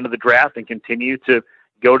right back into the draft and continue to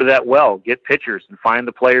go to that well, get pitchers and find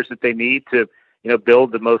the players that they need to,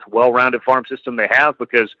 build the most well-rounded farm system they have.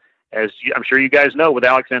 Because I'm sure you guys know, with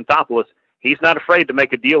Alex Anthopoulos, he's not afraid to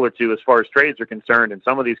make a deal or two as far as trades are concerned. And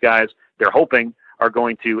some of these guys they're hoping are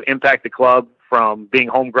going to impact the club from being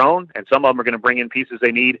homegrown, and some of them are going to bring in pieces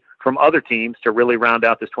they need from other teams to really round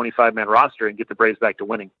out this 25-man roster and get the Braves back to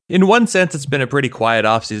winning. In one sense, it's been a pretty quiet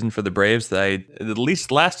offseason for the Braves. At least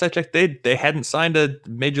last I checked, they hadn't signed a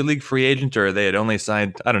major league free agent, or they had only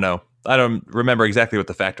signed, I don't know. I don't remember exactly what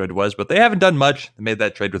the factoid was, but they haven't done much. They made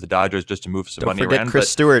that trade with the Dodgers just to move some money around. Don't forget Chris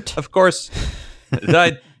Stewart. Of course,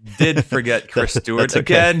 I did forget Chris Stewart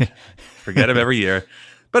again. Forget him every year.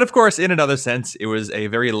 But of course, in another sense, it was a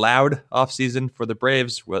very loud offseason for the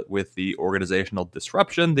Braves with the organizational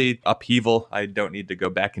disruption, the upheaval. I don't need to go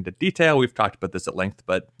back into detail. We've talked about this at length,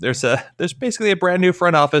 but there's basically a brand new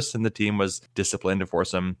front office, and the team was disciplined for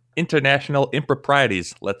some international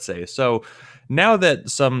improprieties, let's say. So now that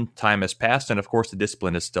some time has passed, and of course the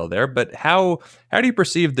discipline is still there, but how do you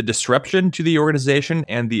perceive the disruption to the organization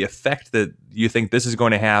and the effect that you think this is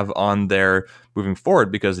going to have on their moving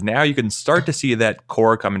forward? Because now you can start to see that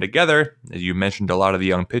core coming together. As you mentioned, a lot of the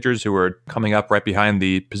young pitchers who are coming up right behind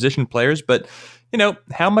the position players, but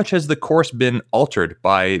how much has the course been altered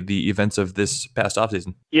by the events of this past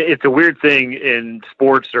offseason? Yeah, it's a weird thing in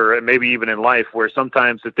sports, or maybe even in life, where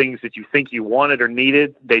sometimes the things that you think you wanted or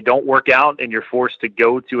needed, they don't work out, and you're forced to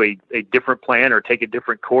go to a different plan or take a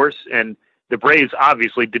different course. And the Braves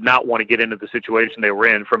obviously did not want to get into the situation they were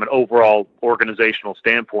in from an overall organizational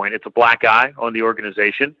standpoint. It's a black eye on the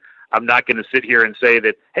organization. I'm not going to sit here and say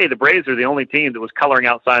that, hey, the Braves are the only team that was coloring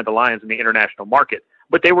outside the lines in the international market.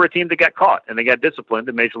 But they were a team that got caught, and they got disciplined,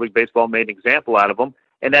 and Major League Baseball made an example out of them,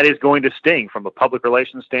 and that is going to sting from a public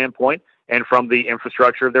relations standpoint and from the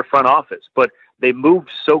infrastructure of their front office. But they moved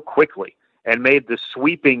so quickly and made the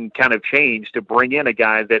sweeping kind of change to bring in a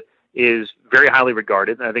guy that is very highly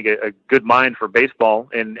regarded, and I think a good mind for baseball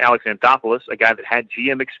in Alex Anthopoulos, a guy that had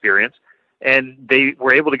GM experience, and they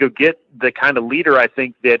were able to go get the kind of leader, I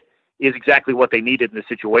think, that is exactly what they needed in the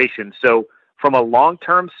situation. So from a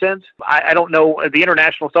long-term sense, I don't know. The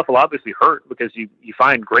international stuff will obviously hurt because you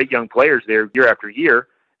find great young players there year after year,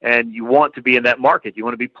 and you want to be in that market. You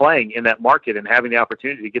want to be playing in that market and having the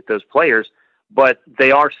opportunity to get those players. But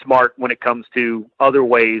they are smart when it comes to other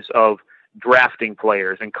ways of drafting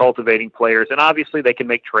players and cultivating players. And obviously they can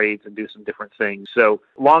make trades and do some different things. So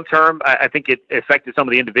long term, I think it affected some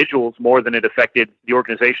of the individuals more than it affected the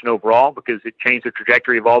organization overall, because it changed the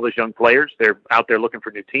trajectory of all those young players. They're out there looking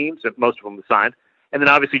for new teams, and most of them signed. And then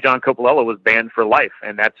obviously John Coppolella was banned for life.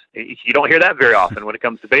 And you don't hear that very often when it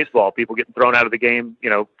comes to baseball, people getting thrown out of the game,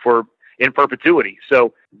 in perpetuity.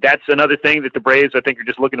 So that's another thing that the Braves, I think, are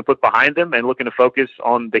just looking to put behind them and looking to focus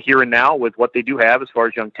on the here and now with what they do have as far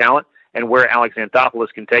as young talent and where Alex Anthopoulos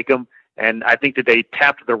can take them. And I think that they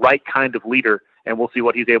tapped the right kind of leader, and we'll see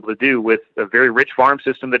what he's able to do with a very rich farm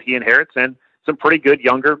system that he inherits and some pretty good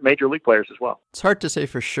younger major league players as well. It's hard to say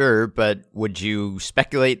for sure, but would you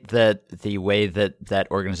speculate that the way that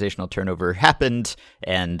organizational turnover happened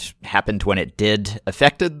when it did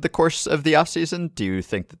affected the course of the offseason? Do you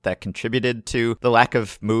think that contributed to the lack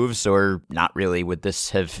of moves, or not really? Would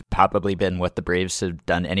this have probably been what the Braves have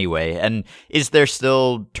done anyway? And is there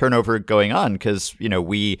still turnover going on? Because,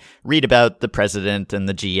 we read about the president and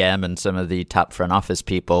the GM and some of the top front office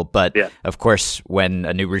people, but of course, when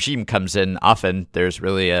a new regime comes in, often there's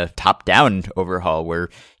really a top-down overhaul where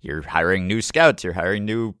you're hiring new scouts, you're hiring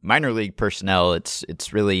new minor league personnel.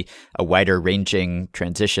 It's really a wider ranging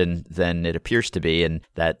transition than it appears to be, and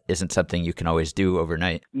that isn't something you can always do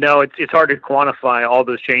overnight. No, it's hard to quantify all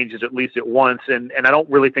those changes at least at once, and I don't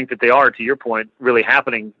really think that they are, to your point, really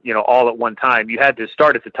happening, all at one time. You had to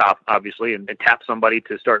start at the top, obviously, and tap somebody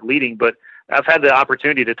to start leading, but I've had the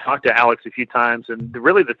opportunity to talk to Alex a few times, and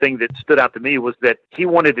really the thing that stood out to me was that he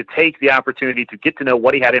wanted to take the opportunity to get to know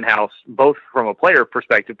what he had in-house, both from a player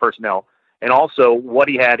perspective, personnel, and also what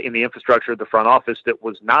he had in the infrastructure of the front office that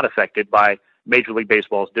was not affected by Major League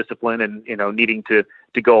Baseball's discipline and, needing to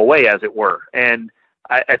go away, as it were. And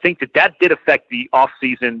I think that did affect the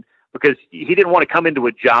offseason, because he didn't want to come into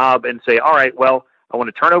a job and say, all right, well, I want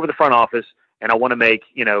to turn over the front office, and I want to make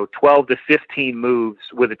 12 to 15 moves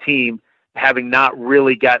with a team, having not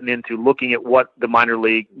really gotten into looking at what the minor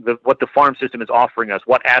league, what the farm system is offering us.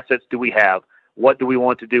 What assets do we have? What do we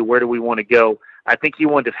want to do? Where do we want to go? I think he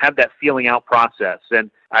wanted to have that feeling out process. And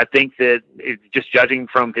I think that just judging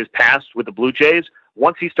from his past with the Blue Jays,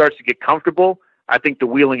 once he starts to get comfortable, I think the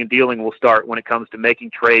wheeling and dealing will start when it comes to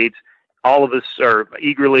making trades. All of us are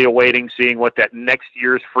eagerly awaiting seeing what that next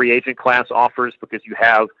year's free agent class offers, because you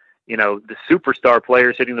have, the superstar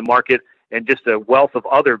players hitting the market and just a wealth of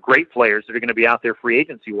other great players that are going to be out there free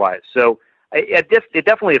agency-wise. So it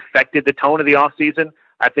definitely affected the tone of the offseason.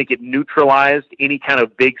 I think it neutralized any kind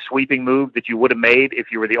of big sweeping move that you would have made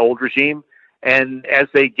if you were the old regime. And as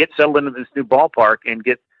they get settled into this new ballpark and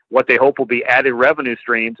get what they hope will be added revenue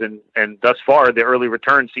streams, and thus far the early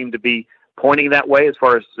returns seem to be pointing that way as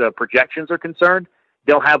far as projections are concerned,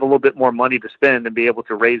 they'll have a little bit more money to spend and be able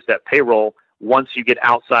to raise that payroll once you get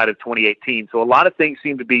outside of 2018. So a lot of things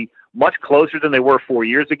seem to be much closer than they were 4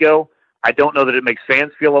 years ago. I don't know that it makes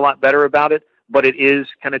fans feel a lot better about it, but it is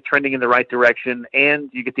kind of trending in the right direction. And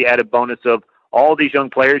you get the added bonus of all these young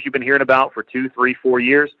players you've been hearing about for 2, 3, 4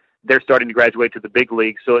 years. They're starting to graduate to the big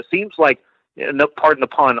league. So it seems like, pardon the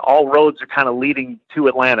pun, all roads are kind of leading to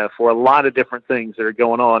Atlanta for a lot of different things that are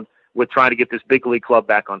going on with trying to get this big league club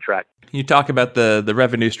back on track. You talk about the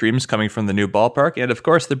revenue streams coming from the new ballpark, and of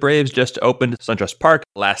course the Braves just opened SunTrust Park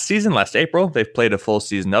last April. They've played a full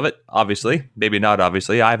season of it, obviously. Maybe not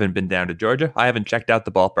obviously. I haven't been down to Georgia. I haven't checked out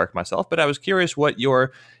the ballpark myself, but I was curious what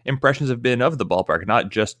your impressions have been of the ballpark, not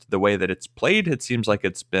just the way that it's played. It seems like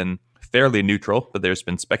it's been fairly neutral, but there's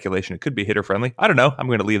been speculation it could be hitter friendly. I don't know. I'm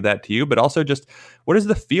going to leave that to you, but also just what is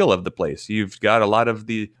the feel of the place? You've got a lot of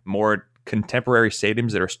the more contemporary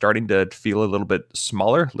stadiums that are starting to feel a little bit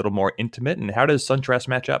smaller, a little more intimate. And how does SunTrust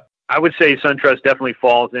match up? I would say SunTrust definitely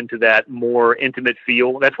falls into that more intimate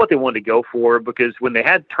feel. That's what they wanted to go for, because when they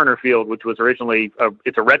had Turner Field, which was originally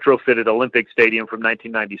it's a retrofitted Olympic stadium from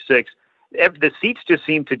 1996, the seats just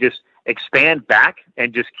seemed to just expand back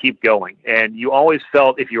and just keep going. And you always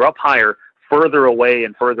felt, if you're up higher, further away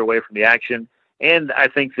and further away from the action. And I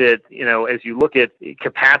think that, as you look at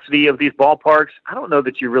capacity of these ballparks, I don't know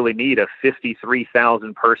that you really need a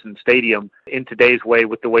 53,000 person stadium in today's way,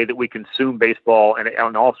 with the way that we consume baseball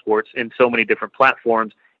and all sports in so many different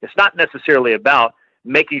platforms. It's not necessarily about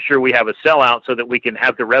making sure we have a sellout so that we can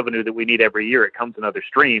have the revenue that we need every year. It comes in other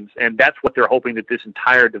streams. And that's what they're hoping that this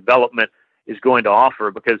entire development is going to offer,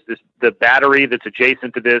 because the battery that's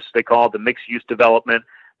adjacent to this, they call it the mixed use development.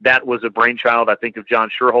 That was a brainchild, I think, of John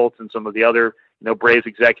Sherholtz and some of the other Braves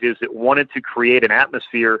executives that wanted to create an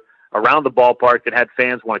atmosphere around the ballpark that had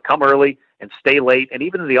fans want to come early and stay late. And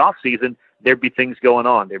even in the off season, there'd be things going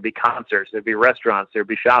on. There'd be concerts, there'd be restaurants, there'd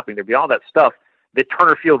be shopping, there'd be all that stuff that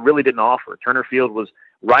Turner Field really didn't offer. Turner Field was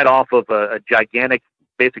right off of a gigantic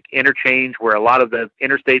basic interchange where a lot of the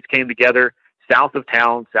interstates came together, south of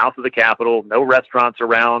town, south of the Capitol, no restaurants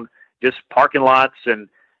around, just parking lots and,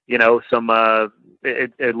 some a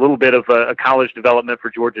little bit of a college development for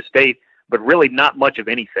Georgia State, but really not much of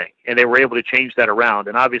anything. And they were able to change that around.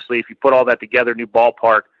 And obviously, if you put all that together, new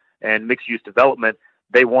ballpark and mixed-use development,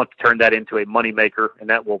 they want to turn that into a moneymaker, and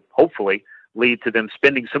that will hopefully lead to them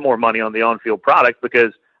spending some more money on the on-field product,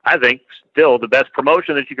 because I think still the best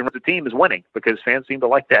promotion that you can run as a team is winning, because fans seem to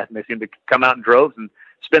like that, and they seem to come out in droves and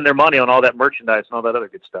spend their money on all that merchandise and all that other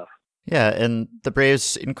good stuff. Yeah, and the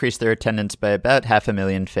Braves increased their attendance by about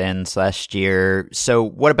 500,000 fans last year. So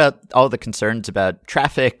what about all the concerns about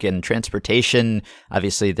traffic and transportation?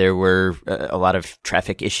 Obviously, there were a lot of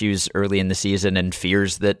traffic issues early in the season and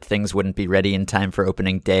fears that things wouldn't be ready in time for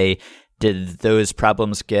opening day. Did those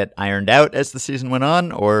problems get ironed out as the season went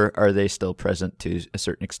on, or are they still present to a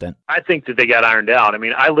certain extent? I think that they got ironed out. I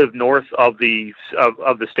mean, I live north of the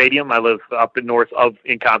stadium. I live up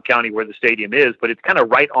in Cobb County where the stadium is, but it's kind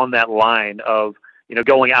of right on that line of,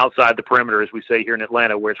 going outside the perimeter, as we say here in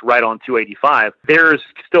Atlanta, where it's right on 285. There's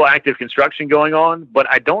still active construction going on, but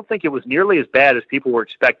I don't think it was nearly as bad as people were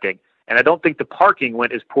expecting. And I don't think the parking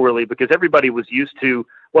went as poorly, because everybody was used to,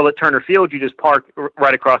 well, at Turner Field, you just park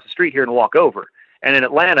right across the street here and walk over. And in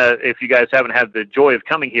Atlanta, if you guys haven't had the joy of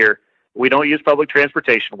coming here, we don't use public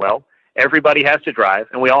transportation well. Everybody has to drive,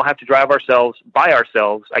 and we all have to drive by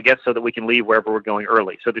ourselves, I guess, so that we can leave wherever we're going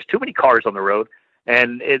early. So there's too many cars on the road,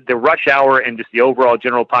 and the rush hour and just the overall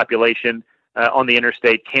general population on the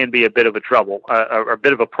interstate can be a bit of a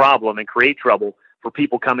problem and create trouble for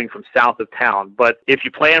people coming from south of town. But if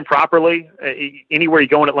you plan properly, anywhere you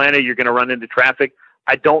go in Atlanta, you're going to run into traffic.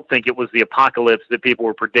 I don't think it was the apocalypse that people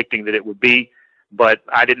were predicting that it would be, but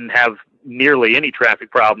I didn't have nearly any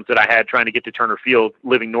traffic problems that I had trying to get to Turner Field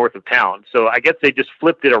living north of town. So I guess they just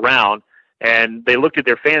flipped it around, and they looked at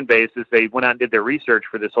their fan base as they went out and did their research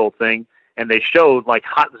for this whole thing, and they showed like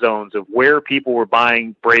hot zones of where people were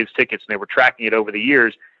buying Braves tickets, and they were tracking it over the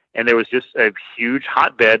years, and there was just a huge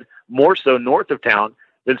hotbed, more so north of town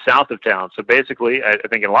than south of town. So basically, I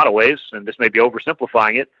think in a lot of ways, and this may be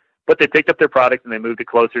oversimplifying it, but they picked up their product and they moved it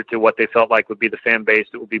closer to what they felt like would be the fan base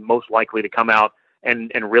that would be most likely to come out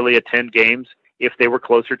and really attend games if they were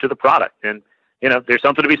closer to the product. And, you know, there's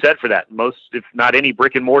something to be said for that. Most, if not any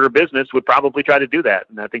brick and mortar business would probably try to do that.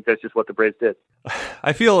 And I think that's just what the Braves did.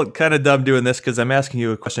 I feel kind of dumb doing this because I'm asking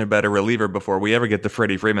you a question about a reliever before we ever get to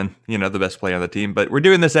Freddie Freeman, you know, the best player on the team. But we're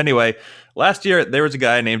doing this anyway. Last year, there was a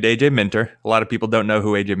guy named A.J. Minter. A lot of people don't know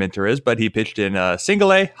who A.J. Minter is, but he pitched in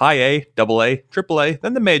single A, high A, double A, triple A,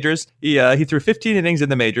 then the majors. He threw 15 innings in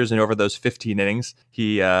the majors, and over those 15 innings,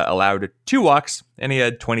 he allowed 2 walks, and he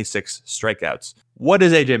had 26 strikeouts. What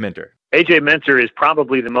is A.J. Minter? A.J. Minter is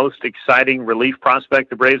probably the most exciting relief prospect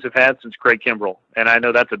the Braves have had since Craig Kimbrell. And I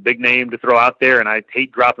know that's a big name to throw out there, and I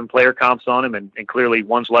hate dropping player comps on him. And clearly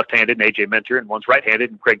one's left-handed in A.J. Minter, and one's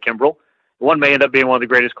right-handed in Craig Kimbrell. One may end up being one of the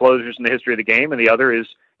greatest closers in the history of the game, and the other is,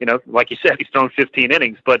 you know, like you said, he's thrown 15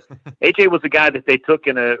 innings. But A.J. was the guy that they took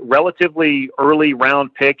in a relatively early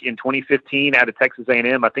round pick in 2015 out of Texas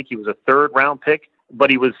A&M. I think he was a third-round pick, but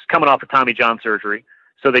he was coming off of Tommy John surgery.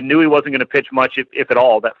 So they knew he wasn't going to pitch much, if at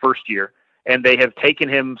all, that first year. And they have taken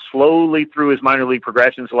him slowly through his minor league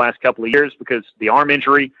progressions the last couple of years because the arm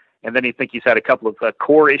injury, and then I think he's had a couple of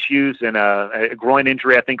core issues and a groin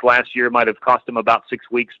injury. I think last year might have cost him about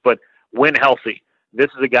 6 weeks. But when healthy,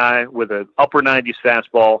 this is a guy with an upper 90s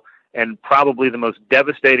fastball and probably the most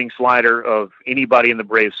devastating slider of anybody in the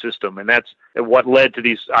Braves system. And that's what led to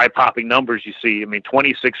these eye-popping numbers you see. I mean,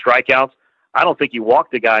 26 strikeouts. I don't think he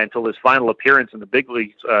walked the guy until his final appearance in the big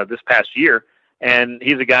leagues this past year. And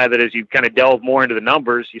he's a guy that as you kind of delve more into the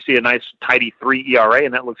numbers, you see a nice tidy 3 ERA,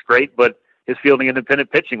 and that looks great, but his fielding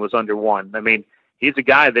independent pitching was under 1. I mean, he's a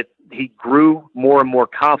guy that he grew more and more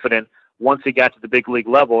confident once he got to the big league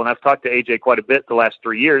level. And I've talked to AJ quite a bit the last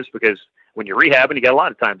 3 years because when you're rehabbing, you got a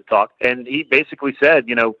lot of time to talk. And he basically said,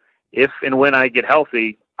 you know, if and when I get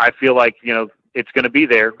healthy, I feel like, you know, it's going to be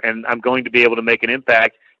there and I'm going to be able to make an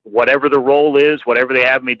impact. Whatever the role is, whatever they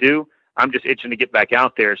have me do, I'm just itching to get back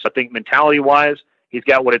out there. So I think mentality-wise, he's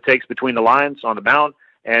got what it takes between the lines on the mound.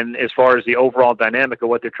 And as far as the overall dynamic of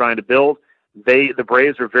what they're trying to build, the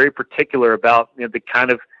Braves are very particular about, you know,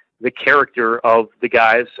 the character of the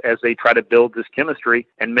guys as they try to build this chemistry.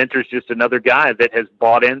 And Minter's just another guy that has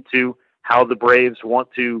bought into how the Braves want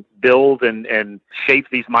to build and shape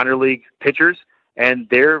these minor league pitchers. And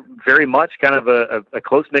they're very much kind of a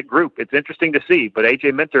close-knit group. It's interesting to see, but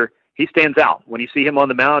A.J. Minter, he stands out. When you see him on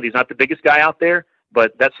the mound, he's not the biggest guy out there,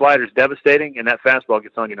 but that slider is devastating, and that fastball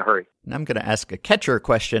gets on you in a hurry. And I'm going to ask a catcher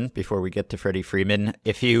question before we get to Freddie Freeman.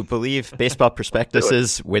 If you believe Baseball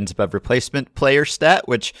Prospectus's wins above replacement player stat,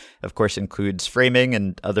 which of course includes framing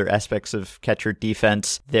and other aspects of catcher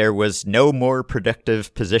defense, there was no more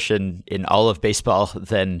productive position in all of baseball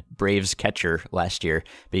than Braves catcher last year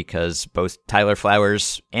because both Tyler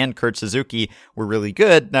Flowers and Kurt Suzuki were really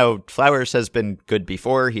good. Now, Flowers has been good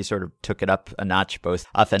before. He sort of took it up a notch both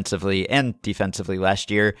offensively and defensively last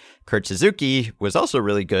year. Kurt Suzuki was also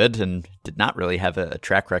really good and did not really have a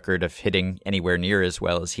track record of hitting anywhere near as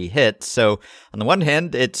well as he hit. So on the one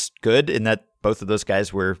hand, it's good in that both of those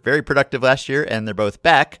guys were very productive last year and they're both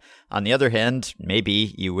back. On the other hand,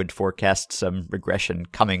 maybe you would forecast some regression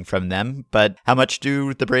coming from them. But how much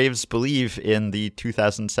do the Braves believe in the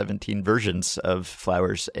 2017 versions of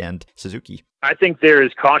Flowers and Suzuki? I think they're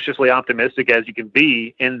as cautiously optimistic as you can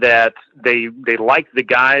be in that they like the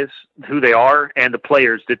guys who they are and the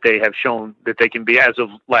players that they have shown that they can be as of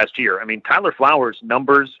last year. I mean, Tyler Flowers'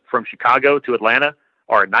 numbers from Chicago to Atlanta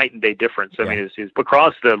are a night and day difference. I mean, it's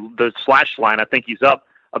across the slash line, I think he's up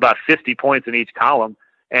about 50 points in each column.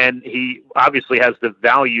 And he obviously has the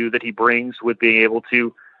value that he brings with being able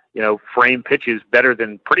to, you know, frame pitches better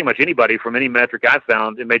than pretty much anybody from any metric I've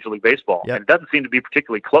found in Major League Baseball. Yep. And it doesn't seem to be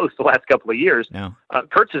particularly close the last couple of years. No.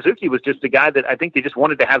 Kurt Suzuki was just a guy that I think they just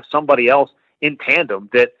wanted to have somebody else in tandem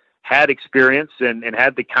that had experience and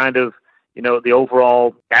had the kind of, you know, the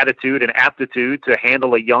overall attitude and aptitude to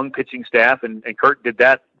handle a young pitching staff. And Kurt did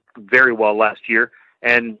that very well last year.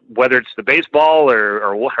 And whether it's the baseball or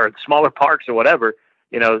the smaller parks or whatever,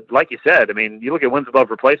 you know, like you said, I mean, you look at wins above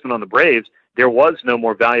replacement on the Braves, there was no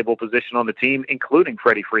more valuable position on the team, including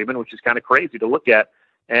Freddie Freeman, which is kind of crazy to look at.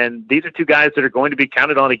 And these are two guys that are going to be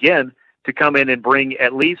counted on again to come in and bring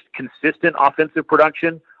at least consistent offensive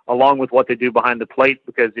production along with what they do behind the plate.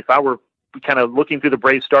 Because if I were kind of looking through the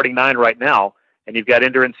Braves starting nine right now, and you've got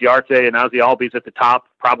Ender Inciarte and Ozzie Albies at the top,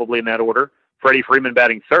 probably in that order, Freddie Freeman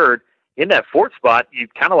batting third. In that fourth spot,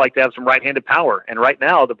 you'd kind of like to have some right-handed power. And right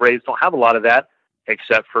now, the Braves don't have a lot of that,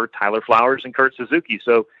 except for Tyler Flowers and Kurt Suzuki.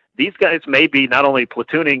 So these guys may be not only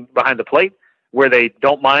platooning behind the plate, where they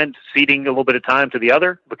don't mind ceding a little bit of time to the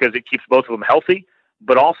other because it keeps both of them healthy,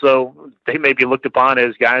 but also they may be looked upon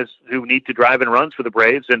as guys who need to drive in runs for the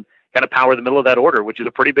Braves and kind of power the middle of that order, which is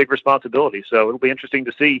a pretty big responsibility. So it'll be interesting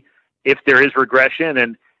to see if there is regression,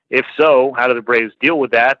 and if so, how do the Braves deal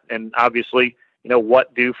with that? And obviously,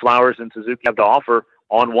 what do Flowers and Suzuki have to offer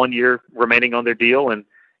on 1 year remaining on their deal? And,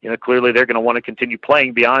 clearly they're going to want to continue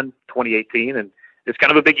playing beyond 2018, and it's kind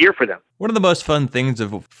of a big year for them. One of the most fun things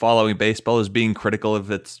of following baseball is being critical of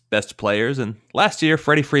its best players. And last year,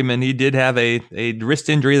 Freddie Freeman, he did have a wrist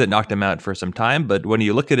injury that knocked him out for some time. But when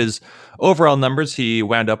you look at his overall numbers, he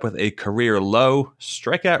wound up with a career low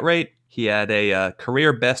strikeout rate. He had a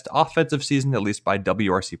career best offensive season, at least by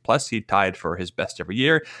WRC+. He tied for his best every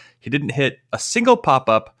year. He didn't hit a single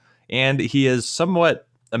pop-up, and he is somewhat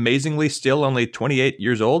amazingly still only 28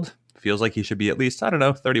 years old. Feels like he should be at least,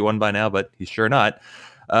 31 by now, but he's sure not.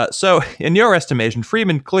 So in your estimation,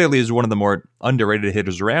 Freeman clearly is one of the more underrated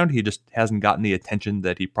hitters around. He just hasn't gotten the attention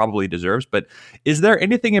that he probably deserves. But is there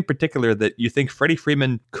anything in particular that you think Freddie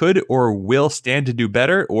Freeman could or will stand to do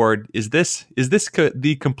better? Or is this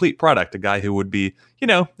the complete product, a guy who would be,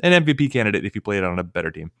 an MVP candidate if he played on a better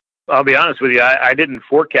team? I'll be honest with you. I didn't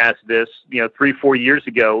forecast this, 3-4 years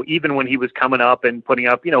ago, even when he was coming up and putting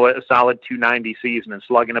up, a solid 290 season and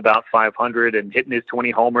slugging about 500 and hitting his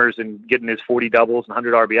 20 homers and getting his 40 doubles and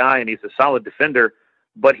 100 RBI. And he's a solid defender,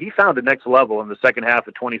 but he found the next level in the second half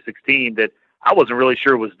of 2016 that I wasn't really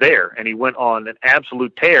sure was there. And he went on an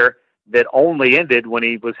absolute tear that only ended when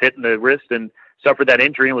he was hitting the wrist and suffered that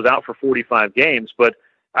injury and was out for 45 games. But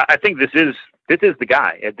I think this is the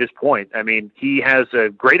guy at this point. I mean, he has a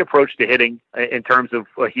great approach to hitting in terms of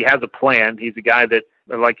he has a plan. He's a guy that,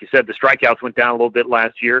 like you said, the strikeouts went down a little bit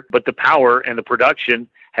last year, but the power and the production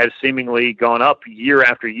has seemingly gone up year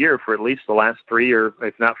after year for at least the last 3 or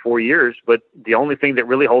if not 4 years. But the only thing that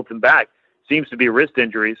really holds him back seems to be wrist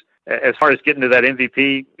injuries. As far as getting to that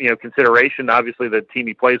MVP, consideration, obviously the team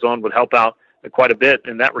he plays on would help out quite a bit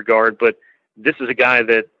in that regard. But this is a guy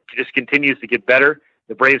that just continues to get better.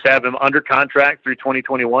 The Braves have him under contract through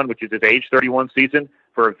 2021, which is his age 31 season,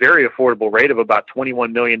 for a very affordable rate of about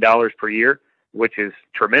 $21 million per year, which is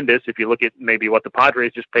tremendous. If you look at maybe what the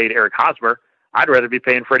Padres just paid Eric Hosmer, I'd rather be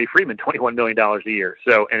paying Freddie Freeman $21 million a year.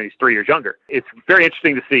 So, and he's 3 years younger. It's very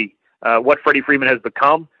interesting to see what Freddie Freeman has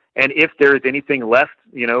become, and if there is anything left,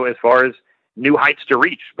 as far as new heights to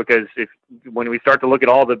reach. Because when we start to look at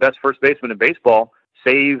all the best first basemen in baseball,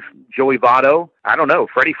 save Joey Votto, I don't know.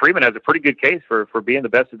 Freddie Freeman has a pretty good case for being the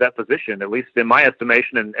best at that position, at least in my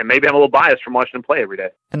estimation, and maybe I'm a little biased from watching him play every day.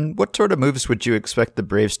 And what sort of moves would you expect the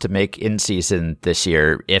Braves to make in season this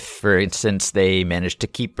year if, for instance, they managed to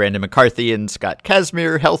keep Brandon McCarthy and Scott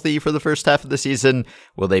Kazmir healthy for the first half of the season?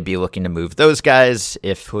 Will they be looking to move those guys?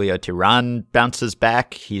 If Julio Teheran bounces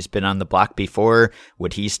back, he's been on the block before,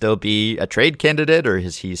 would he still be a trade candidate, or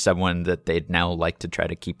is he someone that they'd now like to try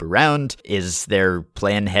to keep around? Is their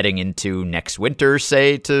plan heading into next winter,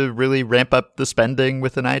 say, to really ramp up the spending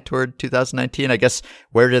with an eye toward 2019? I guess,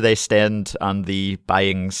 where do they stand on the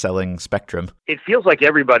buying, selling spectrum? It feels like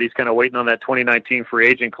everybody's kind of waiting on that 2019 free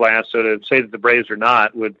agent class, so to say that the Braves are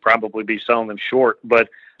not would probably be selling them short. But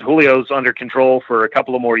Julio's under control for a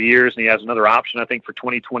couple of more years, and he has another option, I think, for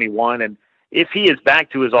 2021. And if he is back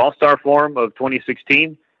to his all-star form of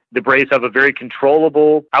 2016, the Braves have a very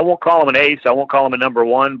controllable, I won't call him an ace, I won't call him a number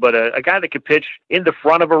one, but a guy that could pitch in the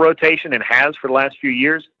front of a rotation and has for the last few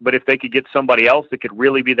years. But if they could get somebody else that could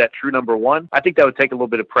really be that true number one, I think that would take a little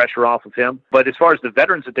bit of pressure off of him. But as far as the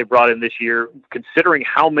veterans that they brought in this year, considering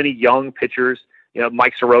how many young pitchers,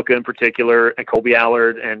 Mike Soroka in particular, and Colby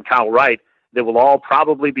Allard and Kyle Wright, that will all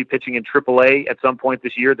probably be pitching in AAA at some point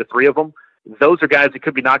this year, the three of them, those are guys that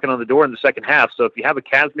could be knocking on the door in the second half. So if you have a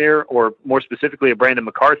Kazmir, or more specifically a Brandon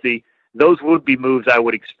McCarthy, those would be moves I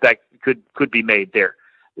would expect could be made there.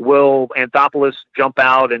 Will Anthopoulos jump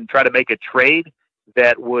out and try to make a trade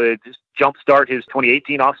that would just jumpstart his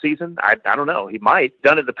 2018 offseason? I don't know. He might.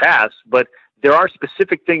 Done it in the past, but there are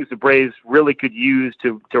specific things the Braves really could use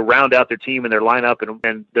to round out their team and their lineup,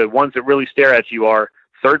 and the ones that really stare at you are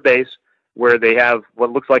third base, where they have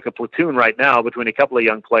what looks like a platoon right now between a couple of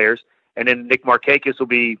young players. And then Nick Markakis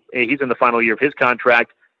he's in the final year of his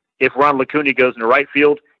contract. If Ron Acuna goes into right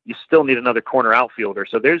field, you still need another corner outfielder.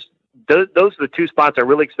 So those are the two spots I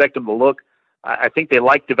really expect them to look. I think they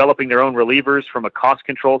like developing their own relievers from a cost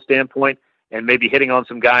control standpoint. and maybe hitting on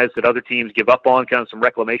some guys that other teams give up on, kind of some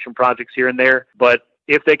reclamation projects here and there. But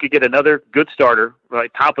if they could get another good starter,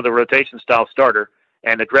 right, top of the rotation style starter,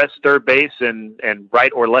 and address third base and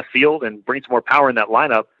right or left field and bring some more power in that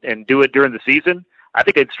lineup and do it during the season, I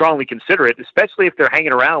think they'd strongly consider it, especially if they're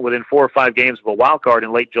hanging around within 4 or 5 games of a wild card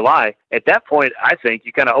in late July. At that point, I think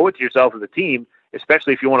you kind of owe it to yourself as a team,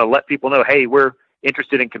 especially if you want to let people know, hey, we're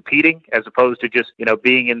interested in competing, as opposed to just,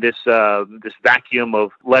 being in this vacuum of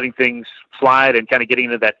letting things slide and kind of getting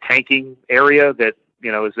into that tanking area that,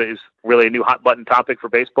 is really a new hot button topic for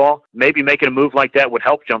baseball. Maybe making a move like that would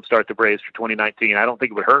help jumpstart the Braves for 2019. I don't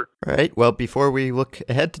think it would hurt. All right. Well, before we look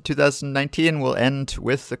ahead to 2019, we'll end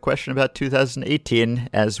with the question about 2018.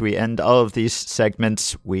 As we end all of these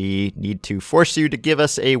segments, we need to force you to give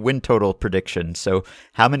us a win total prediction. So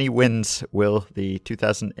how many wins will the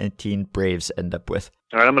 2018 Braves end up with?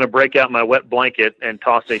 All right, I'm going to break out my wet blanket and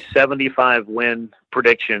toss a 75-win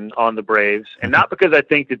prediction on the Braves. And not because I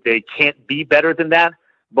think that they can't be better than that,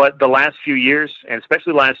 but the last few years, and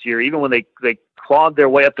especially last year, even when they clawed their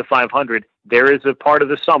way up to 500, there is a part of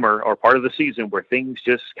the summer or part of the season where things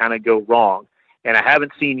just kind of go wrong. And I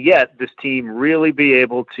haven't seen yet this team really be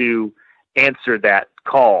able to answer that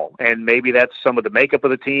call. And maybe that's some of the makeup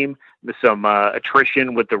of the team, some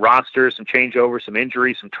attrition with the roster, some changeovers, some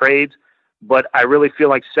injuries, some trades. But I really feel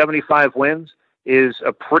like 75 wins is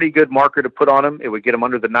a pretty good marker to put on them. It would get them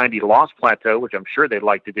under the 90 loss plateau, which I'm sure they'd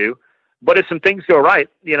like to do. But if some things go right,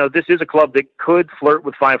 this is a club that could flirt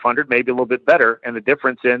with 500, maybe a little bit better. And the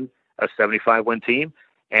difference in a 75-win team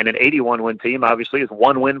and an 81-win team, obviously, is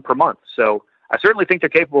 1 win per month. So I certainly think they're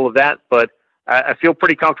capable of that, but I feel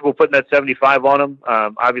pretty comfortable putting that 75 on them.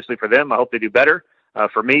 Obviously, for them, I hope they do better.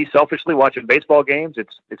 For me, selfishly, watching baseball games,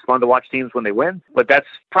 it's fun to watch teams when they win, but that's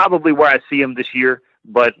probably where I see them this year.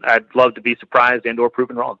 But I'd love to be surprised and or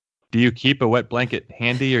proven wrong. Do you keep a wet blanket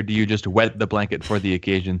handy, or do you just wet the blanket for the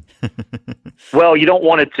occasion? Well, you don't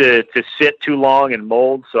want it to sit too long and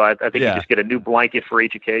mold, so I think you just get a new blanket for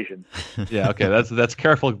each occasion. Yeah, okay, that's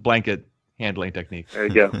careful blanket handling technique. There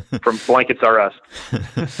you go. From Blankets R Us.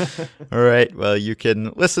 All right. Well, you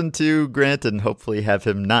can listen to Grant and hopefully have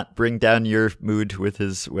him not bring down your mood with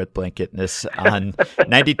his wet blanketness on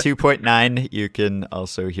 92.9. You can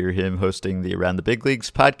also hear him hosting the Around the Big Leagues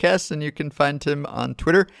podcast, and you can find him on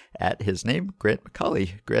Twitter at his name, Grant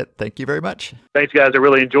McCauley. Grant, thank you very much. Thanks, guys. I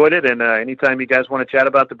really enjoyed it. And anytime you guys want to chat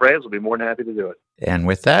about the Braves, I'll be more than happy to do it. And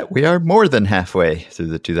with that, we are more than halfway through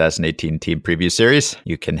the 2018 Team Preview Series.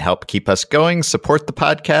 You can help keep us going, support the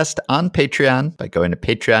podcast on Patreon by going to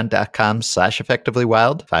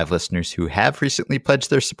patreon.com/effectivelywild. 5 listeners who have recently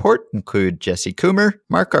pledged their support include Jesse Coomer,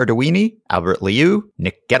 Mark Arduini, Albert Liu,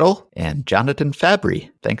 Nick Gettle, and Jonathan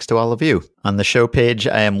Fabry. Thanks to all of you. On the show page,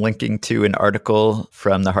 I am linking to an article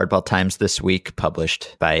from the Hardball Times this week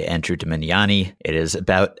published by Andrew Dominiani. It is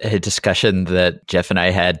about a discussion that Jeff and I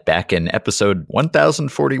had back in episode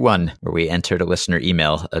 1041, where we entered a listener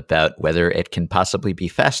email about whether it can possibly be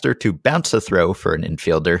faster to bounce a throw for an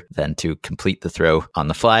infielder than to complete the throw on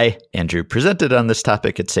the fly. Andrew presented on this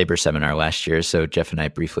topic at Sabre Seminar last year, so Jeff and I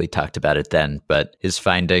briefly talked about it then, but his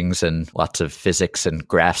findings and lots of physics and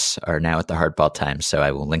graphs are now at the Hardball Times, so I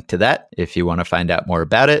will link to that if you want to find out more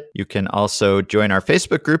about it. You can also join our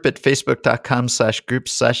Facebook group at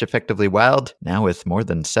facebook.com/groups/effectivelywild. Now with more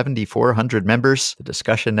than 7,400 members, the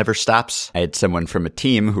discussion never stops. I had someone from a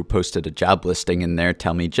team who posted a job listing in there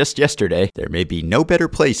tell me just yesterday there may be no better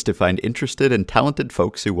place to find interested and talented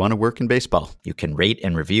folks who want to work in baseball. You can rate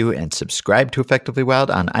and review and subscribe to Effectively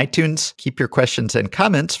Wild on iTunes. Keep your questions and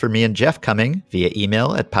comments for me and Jeff coming via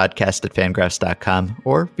email at podcast@fangraphs.com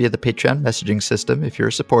or via the Patreon messaging system if you're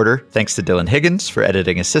a supporter. Thanks to Dylan Higgins for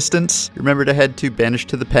editing assistance. Remember to head to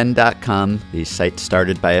banishtothepen.com, the site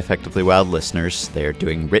started by Effectively Wild listeners. They are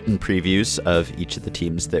doing written previews of each of the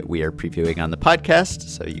teams that we are previewing on the podcast,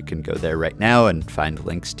 so you can go there right now and find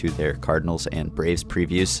links to their Cardinals and Braves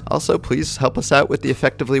previews. Also, please help us out with the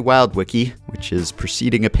Effectively Wild wiki, which is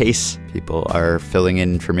proceeding apace. People are filling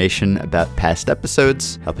in information about past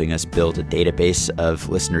episodes, helping us build a database of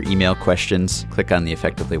listener email questions. Click on the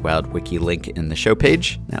Effectively Wild wiki link in the show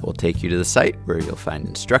page. That will take you to the site where you'll find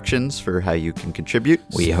instructions for how you can contribute.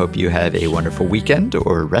 We hope you have a wonderful weekend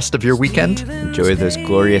or rest of your weekend. Enjoy those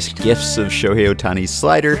glorious gifts of Shohei Ohtani's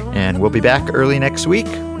slider, and we'll be back early next week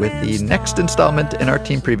with the next installment in our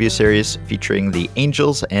team preview series featuring the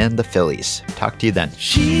Angels and the Phillies. Talk to you then.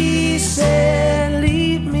 She said